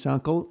famous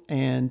uncle.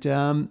 And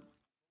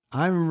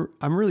I'm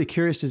really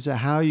curious as to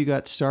how you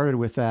got started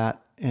with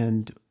that,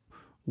 and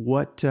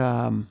what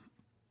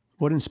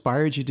what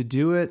inspired you to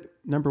do it,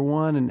 number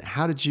one, and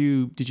how did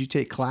you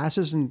take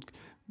classes and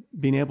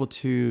being able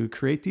to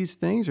create these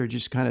things, or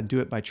just kind of do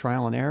it by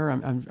trial and error?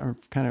 I'm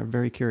kind of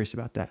very curious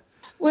about that.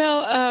 Well,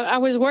 I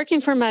was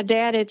working for my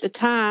dad at the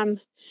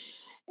time,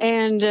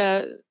 and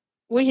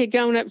we had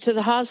gone up to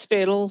the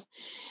hospital.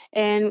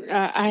 And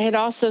I had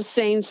also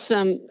seen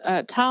some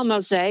tile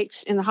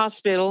mosaics in the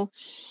hospital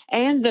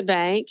and the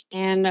bank,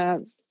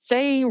 and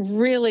they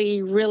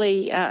really,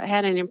 really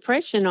had an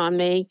impression on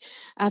me.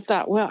 I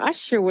thought, well, I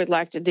sure would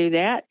like to do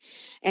that.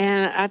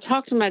 And I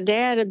talked to my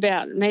dad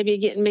about maybe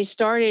getting me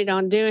started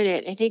on doing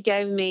it, and he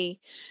gave me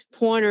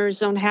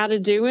pointers on how to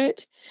do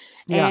it.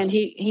 Yeah. And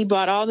he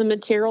bought all the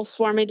materials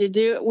for me to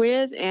do it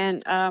with.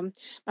 And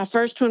my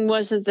first one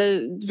wasn't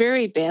the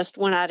very best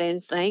one, I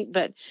didn't think,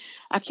 but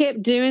I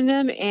kept doing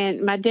them.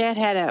 And my dad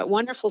had a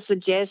wonderful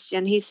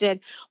suggestion. He said,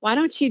 "Why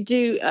don't you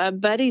do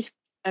Buddy's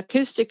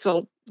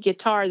acoustical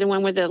guitar, the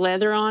one with the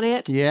leather on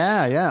it?"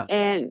 Yeah. Yeah.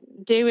 And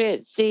do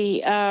it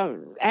the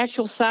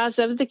actual size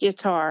of the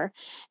guitar.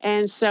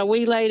 And so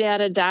we laid out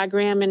a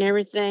diagram and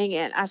everything,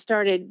 and I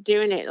started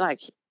doing it like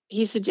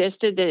he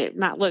suggested that it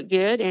might look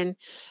good. And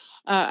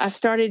I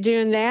started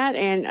doing that,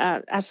 and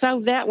I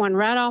sold that one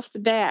right off the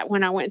bat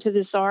when I went to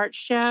this art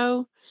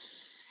show.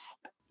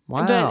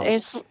 But Wow.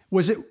 it's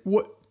Was it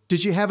what?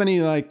 Did you have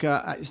any like?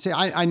 Say,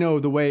 I know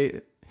the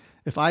way.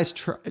 If I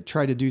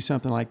try to do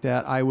something like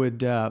that, I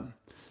would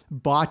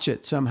botch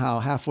it somehow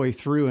halfway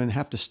through and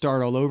have to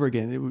start all over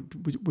again.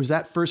 Was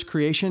that first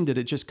creation? Did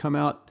it just come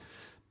out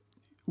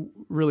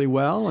really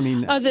well? I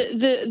mean, oh,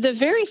 the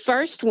very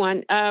first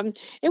one, it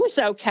was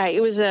okay.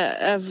 It was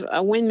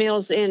of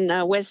windmills in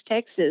West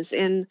Texas,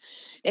 and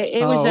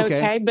it was oh, okay.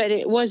 okay, but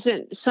it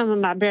wasn't some of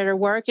my better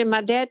work. And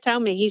my dad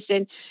told me, he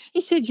said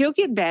you'll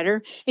get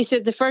better. He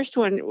said the first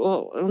one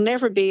will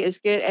never be as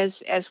good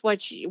as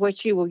what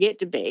you will get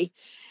to be.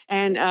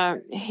 And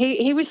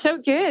he was so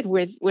good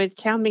with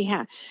telling me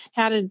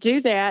how to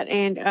do that.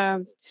 And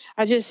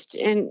I just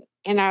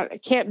and I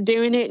kept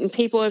doing it, and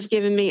people have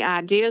given me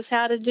ideas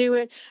how to do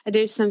it. I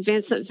do some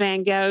Vincent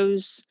van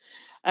Gogh's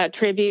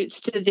tributes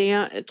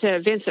to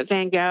Vincent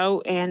van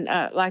Gogh, and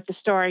like the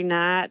Starry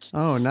Night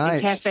Oh, and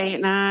nice. Cafe at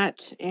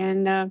Night.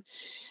 And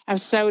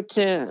I've sold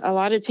to a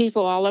lot of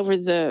people all over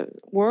the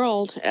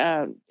world,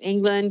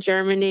 England,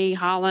 Germany,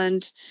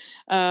 Holland,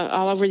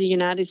 all over the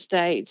United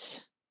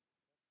States.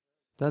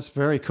 That's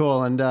very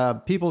cool.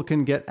 And people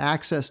can get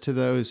access to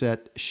those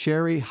at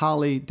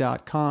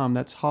sherryholley.com.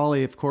 That's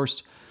Holly, of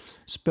course,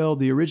 spelled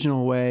the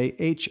original way,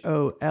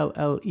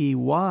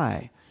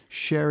 Holley.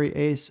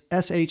 Sherry,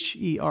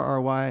 Sherry,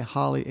 Holly,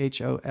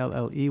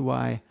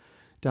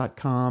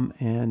 Holley.com.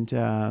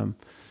 And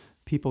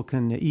people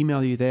can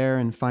email you there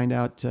and find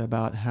out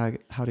about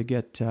how to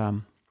get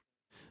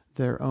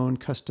their own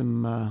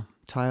custom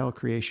tile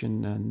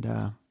creation.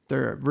 And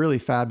they're really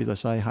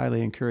fabulous. I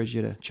highly encourage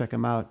you to check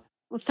them out.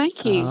 Well,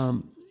 thank you.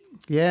 Um,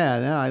 yeah,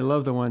 no, I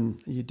love the one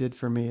you did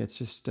for me. It's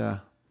just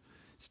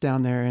it's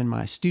down there in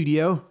my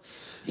studio.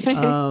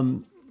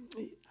 Um,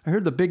 I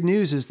heard the big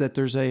news is that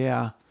there's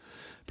a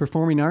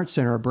performing arts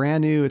center, a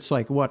brand new. It's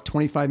like what,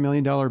 $25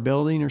 million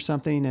building or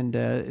something, and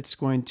it's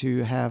going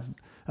to have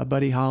a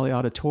Buddy Holly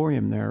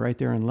auditorium there, right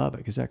there in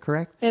Lubbock. Is that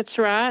correct? That's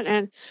right.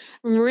 And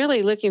I'm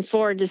really looking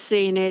forward to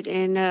seeing it,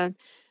 and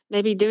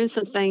maybe doing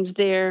some things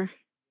there.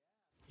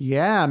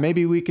 Yeah,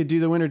 maybe we could do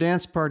the winter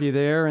dance party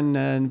there and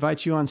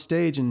invite you on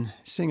stage and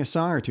sing a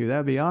song or two.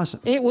 That'd be awesome.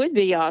 It would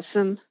be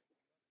awesome.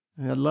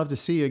 I'd love to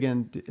see you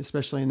again,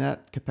 especially in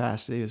that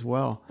capacity as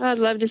well. I'd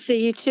love to see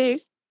you too.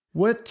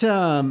 What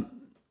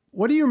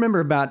what do you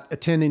remember about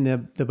attending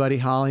the Buddy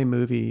Holly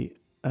movie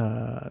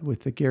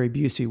with the Gary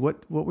Busey?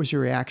 What was your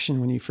reaction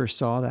when you first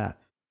saw that?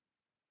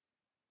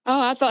 Oh,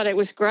 I thought it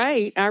was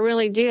great. I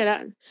really did.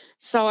 I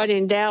saw it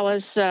in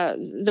Dallas.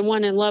 The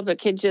one in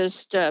Lubbock had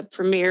just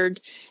premiered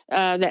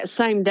that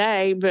same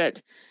day,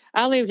 but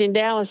I lived in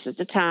Dallas at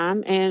the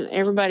time, and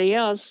everybody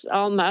else,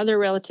 all my other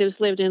relatives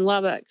lived in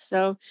Lubbock.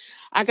 So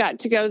I got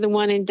to go to the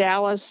one in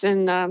Dallas,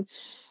 and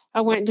I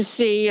went to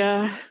see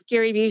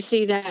Gary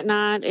Busey that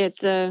night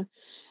at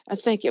I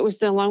think it was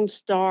the Lone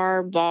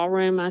Star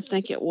Ballroom. I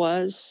think it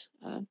was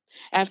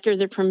after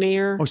the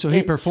premiere. Oh, so he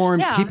And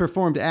performed. He yeah,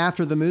 performed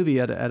after the movie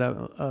at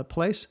a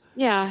place.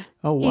 yeah,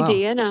 Oh he wow,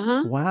 did.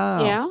 Uh-huh.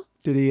 wow. Yeah.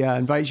 Did he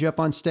invite you up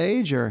on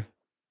stage or?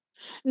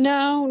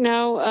 No,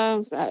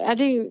 no, I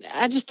didn't.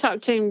 I just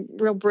talked to him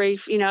real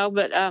brief,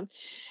 but I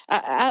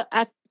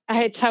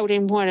had told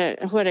him what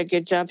a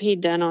good job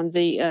he'd done on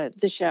the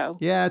show.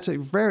 Yeah, it's a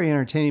very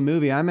entertaining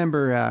movie. I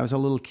remember I was a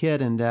little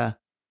kid and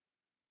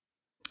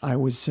I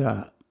was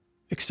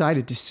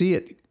excited to see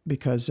it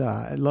because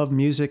I love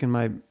music, and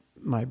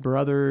my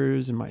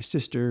brothers and my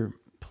sister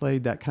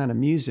played that kind of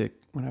music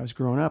when I was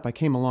growing up. I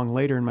came along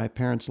later in my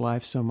parents'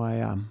 life, so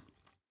my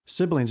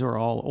siblings were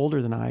all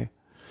older than I.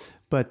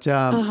 But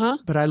Uh huh.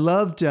 but I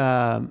loved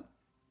that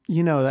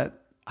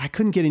I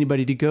couldn't get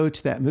anybody to go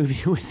to that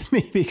movie with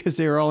me because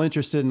they were all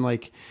interested in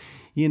like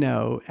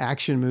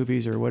action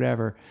movies or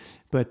whatever.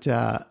 But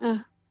Uh,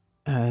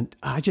 and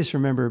I just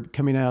remember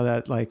coming out of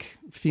that like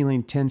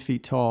feeling 10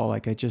 feet tall.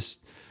 Like I just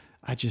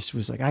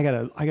was like, I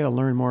gotta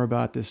learn more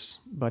about this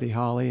Buddy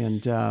Holly.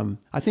 And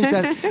I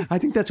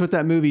think that's what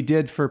that movie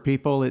did for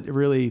people. It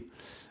really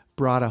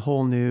brought a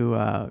whole new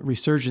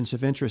resurgence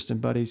of interest in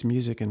Buddy's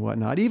music and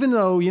whatnot. Even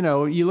though,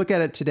 you look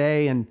at it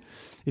today, and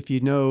if you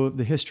know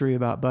the history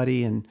about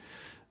Buddy and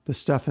the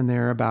stuff in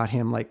there about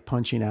him like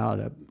punching out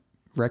a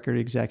record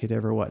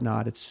executive or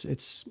whatnot,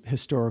 it's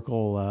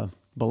historical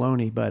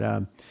baloney. But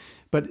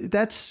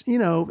that's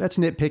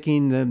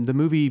nitpicking. The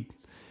movie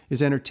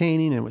is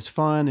entertaining and it was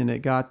fun, and it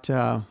got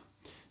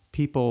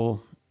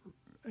people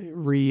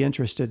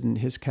reinterested in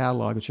his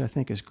catalog, which I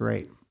think is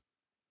great.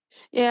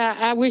 Yeah,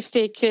 I wish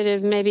they could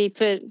have maybe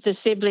put the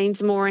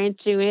siblings more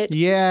into it.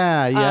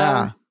 Yeah,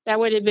 yeah. That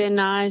would have been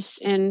nice,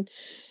 and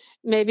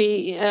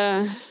maybe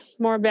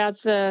more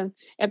about the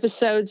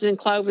episodes in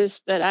Clovis.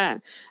 But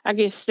I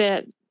guess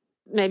that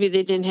maybe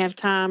they didn't have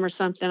time or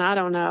something. I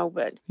don't know,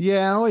 but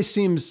Yeah, it always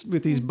seems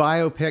with these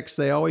biopics,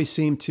 they always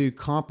seem to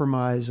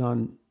compromise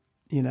on,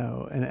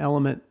 an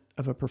element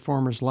of a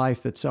performer's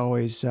life that's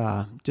always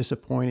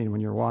disappointing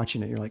when you're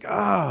watching it. You're like,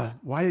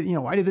 why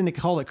didn't they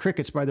call the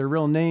crickets by their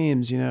real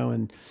names,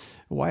 and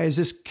why is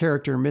this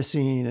character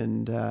missing?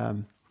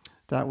 And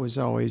that was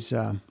always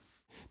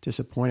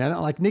disappointing. I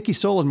don't like Nikki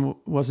Solon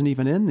wasn't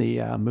even in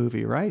the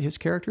movie, right? His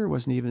character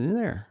wasn't even in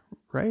there,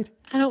 right?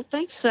 I don't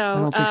think so. I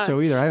don't think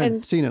so either. I haven't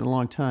And seen it in a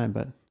long time,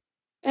 but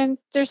and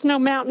there's no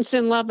mountains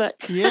in Lubbock.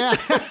 yeah,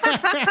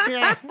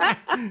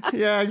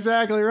 yeah,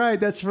 exactly right.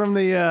 That's from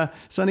the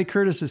Sonny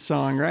Curtis's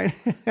song, right?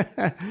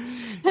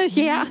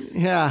 Yeah.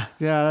 Yeah.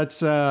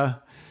 That's of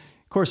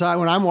course.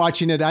 When I'm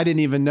watching it, I didn't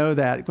even know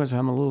that because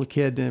I'm a little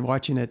kid and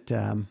watching it.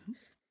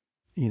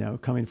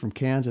 Coming from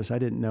Kansas, I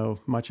didn't know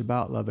much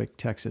about Lubbock,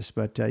 Texas.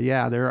 But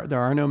yeah, there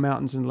are no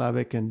mountains in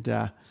Lubbock, and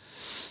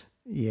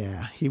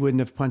yeah, he wouldn't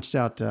have punched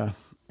out a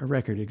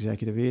record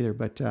executive either.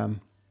 But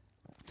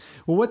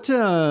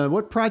well,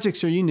 what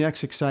projects are you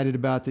next excited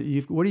about?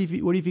 What have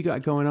you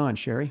got going on,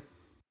 Sherry?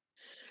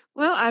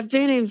 Well, I've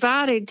been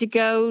invited to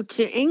go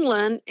to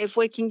England if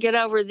we can get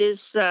over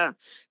this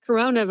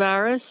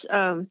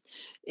coronavirus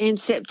in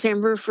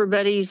September for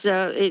Buddy's.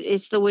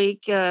 It's the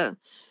week.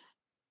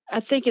 I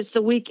think it's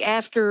the week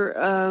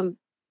after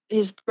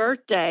his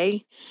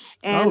birthday,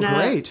 Oh, and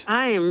great!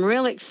 I am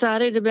really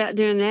excited about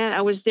doing that.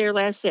 I was there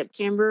last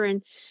September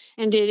and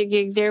did a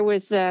gig there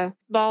with the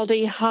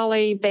Baldy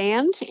Holly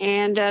Band,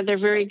 and they're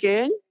very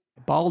good.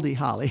 Baldy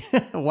Holly.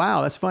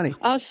 Wow, that's funny.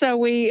 Also,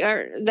 we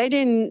are. They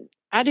didn't.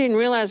 I didn't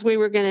realize we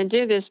were going to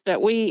do this,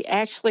 but we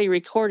actually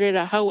recorded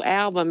a whole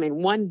album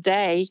in one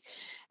day.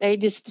 They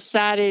just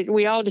decided.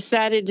 We all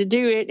decided to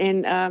do it,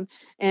 and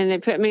they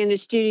put me in the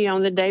studio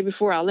on the day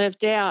before I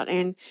left out,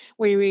 and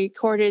we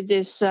recorded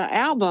this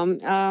album.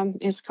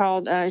 It's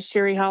called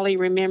Sherry Holly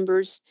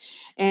Remembers,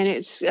 and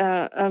it's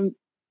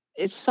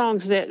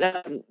songs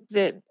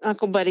that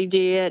Uncle Buddy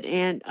did,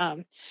 and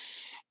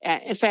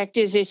in fact,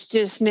 it's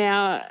just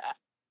now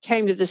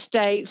came to the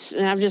States,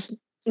 and I've just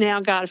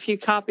now got a few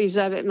copies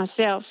of it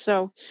myself.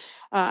 So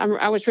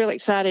I was really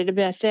excited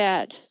about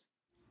that.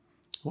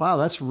 Wow,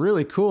 that's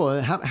really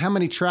cool. How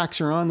many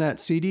tracks are on that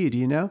CD? Do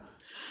you know?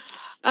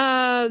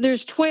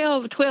 There's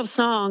 12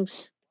 songs.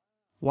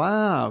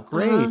 Wow, Uh-huh.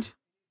 great.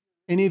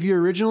 Any of your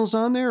originals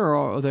on there, or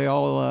are they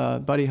all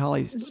Buddy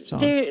Holly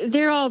songs?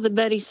 They're all the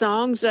Buddy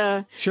songs.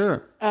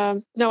 Sure.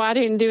 No, I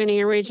didn't do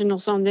any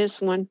originals on this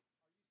one.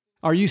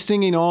 Are you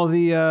singing all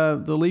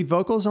the lead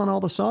vocals on all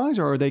the songs,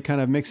 or are they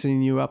kind of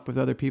mixing you up with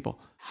other people?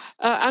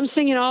 I'm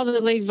singing all the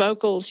lead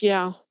vocals.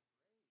 Yeah.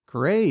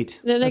 Great.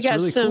 Then they That's got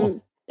really cool.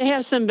 some. They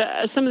have some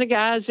of the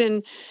guys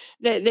in.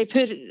 They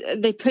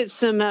put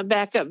some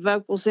backup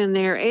vocals in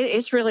there.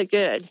 It's really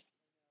good.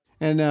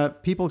 And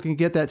people can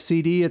get that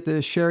CD at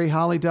the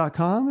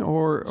sherryholly.com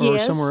or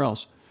Yes. somewhere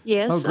else.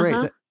 Yes. Oh, great.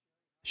 Uh-huh.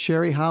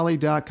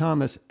 Sherryholly.com.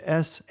 That's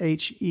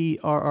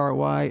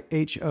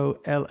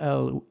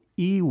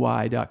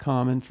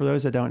SHERRYHOLLEY.com. And for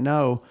those that don't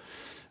know,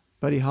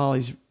 Buddy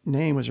Holly's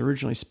name was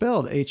originally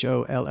spelled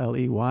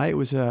HOLLEY. It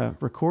was a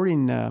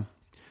recording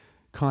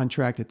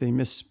contract that they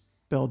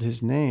misspelled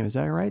his name. Is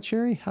that right,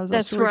 Sherry? How's that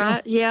That's story go?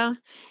 right. Yeah.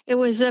 It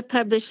was a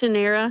publishing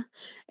era.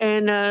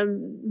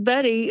 And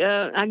Buddy,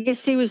 I guess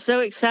he was so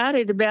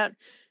excited about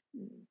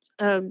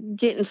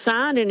getting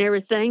signed and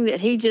everything that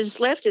he just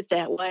left it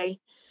that way.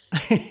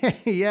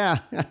 Yeah.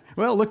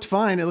 Well, it looked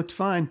fine. It looked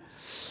fine.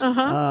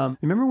 Uh-huh.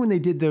 Remember when they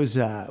did those,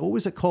 what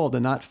was it called? The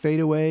Not Fade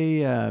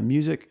Away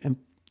Music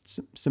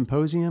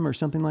Symposium or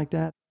something like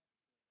that?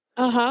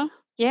 Uh-huh.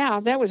 Yeah,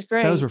 that was Those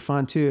great. were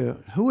fun too.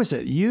 Who was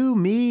it? You,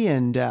 me,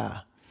 and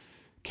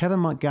Kevin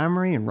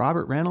Montgomery and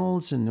Robert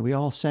Reynolds, and we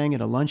all sang at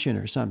a luncheon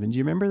or something. Do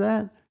you remember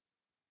that?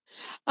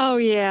 Oh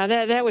yeah,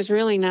 that was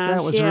really That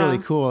nice. was really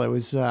Yeah. cool. It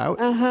was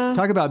Uh-huh.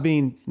 talk about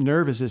being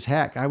nervous as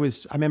heck. I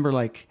remember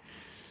like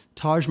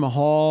Taj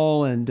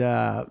Mahal and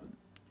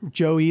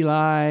Joe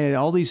Eli and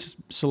all these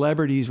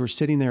celebrities were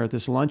sitting there at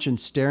this luncheon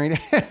staring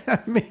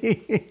at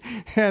me,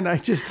 and I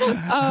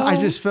Oh,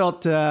 just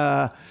felt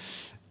under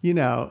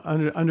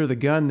the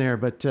gun there.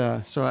 But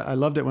so I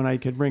loved it when I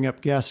could bring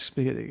up guests.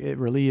 Because it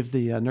relieved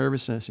the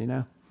nervousness.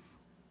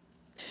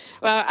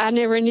 well, I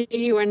never knew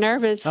you were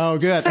nervous. Oh,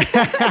 good.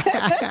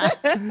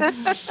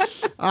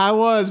 I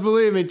was,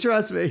 believe me,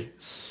 trust me.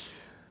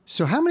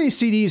 So, how many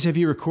CDs have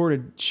you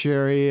recorded,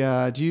 Sherry?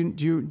 Do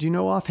you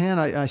know offhand?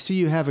 I see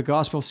you have a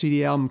gospel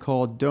CD album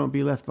called "Don't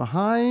Be Left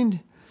Behind."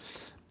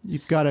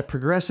 You've got a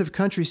progressive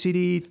country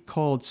CD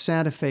called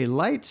 "Santa Fe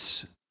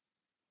Lights."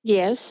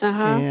 Yes.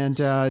 Uh-huh.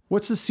 And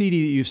what's the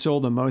CD that you've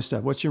sold the most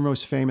of? What's your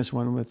most famous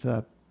one with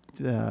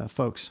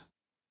folks?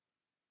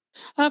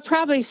 I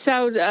probably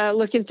sold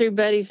Looking Through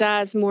Buddy's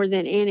Eyes more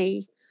than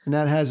any. And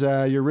that has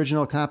your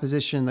original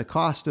composition, The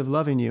Cost of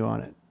Loving You,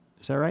 on it.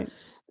 Is that right?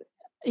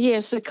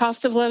 Yes, The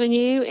Cost of Loving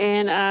You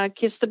and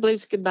Kiss the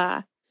Blues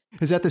Goodbye.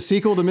 Is that the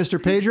sequel to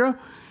Mr. Pedro?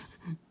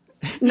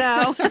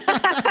 No.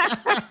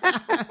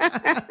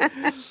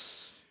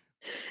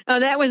 Oh,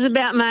 that was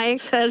about my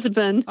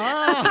ex-husband.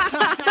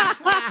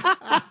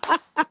 Oh,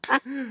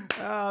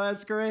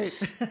 that's great.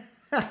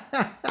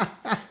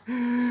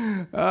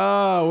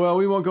 Oh, well,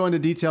 we won't go into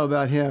detail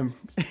about him.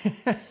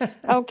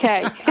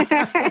 Okay.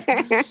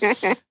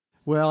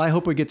 Well, I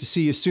hope we get to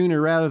see you sooner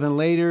rather than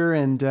later.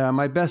 And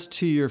my best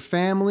to your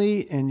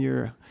family and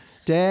your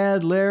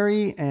dad,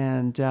 Larry,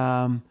 and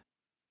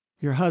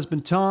your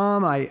husband,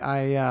 Tom.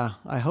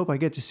 I hope I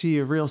get to see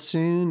you real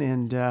soon.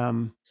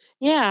 And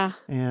Yeah.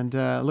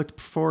 Look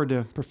forward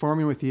to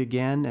performing with you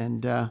again.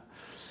 And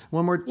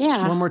one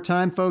Yeah. more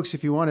time, folks,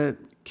 if you want to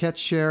catch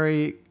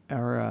Sherry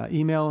or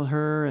email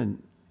her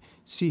and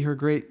see her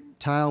great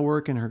tile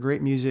work and her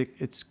great music,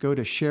 it's go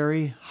to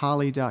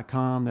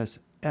sherryholley.com. That's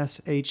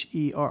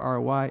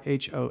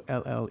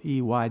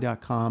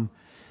SHERRYHOLLEY.com.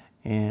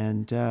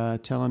 And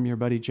tell them your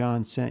buddy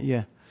John sent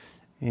you.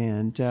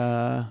 And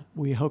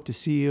we hope to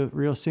see you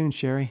real soon,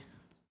 Sherry.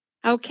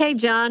 Okay,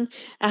 John.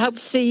 I hope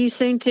to see you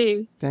soon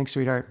too. Thanks,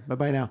 sweetheart.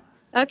 Bye-bye now.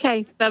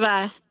 Okay.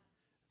 Bye-bye.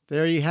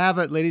 There you have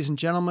it, ladies and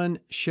gentlemen.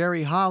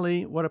 Sherry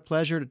Holley, what a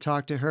pleasure to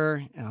talk to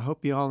her. I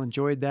hope you all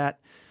enjoyed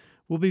that.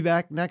 We'll be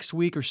back next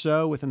week or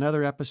so with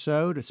another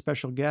episode, a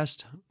special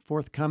guest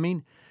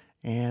forthcoming.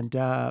 And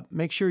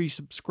make sure you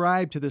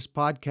subscribe to this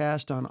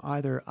podcast on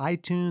either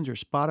iTunes or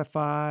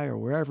Spotify or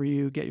wherever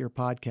you get your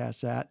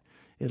podcasts at.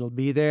 It'll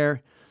be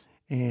there.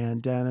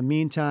 And in the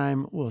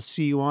meantime, we'll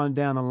see you on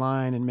down the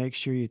line, and make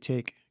sure you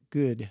take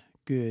good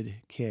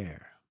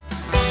care.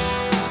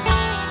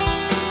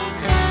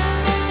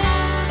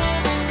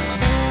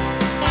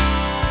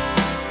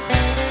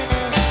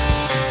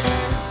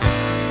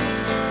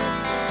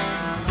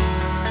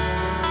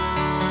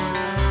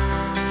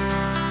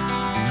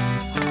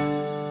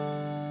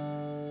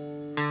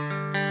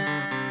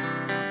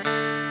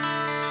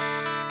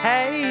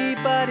 Hey,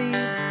 buddy,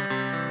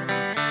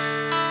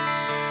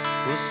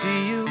 we'll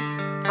see you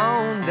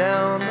on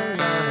down the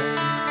line.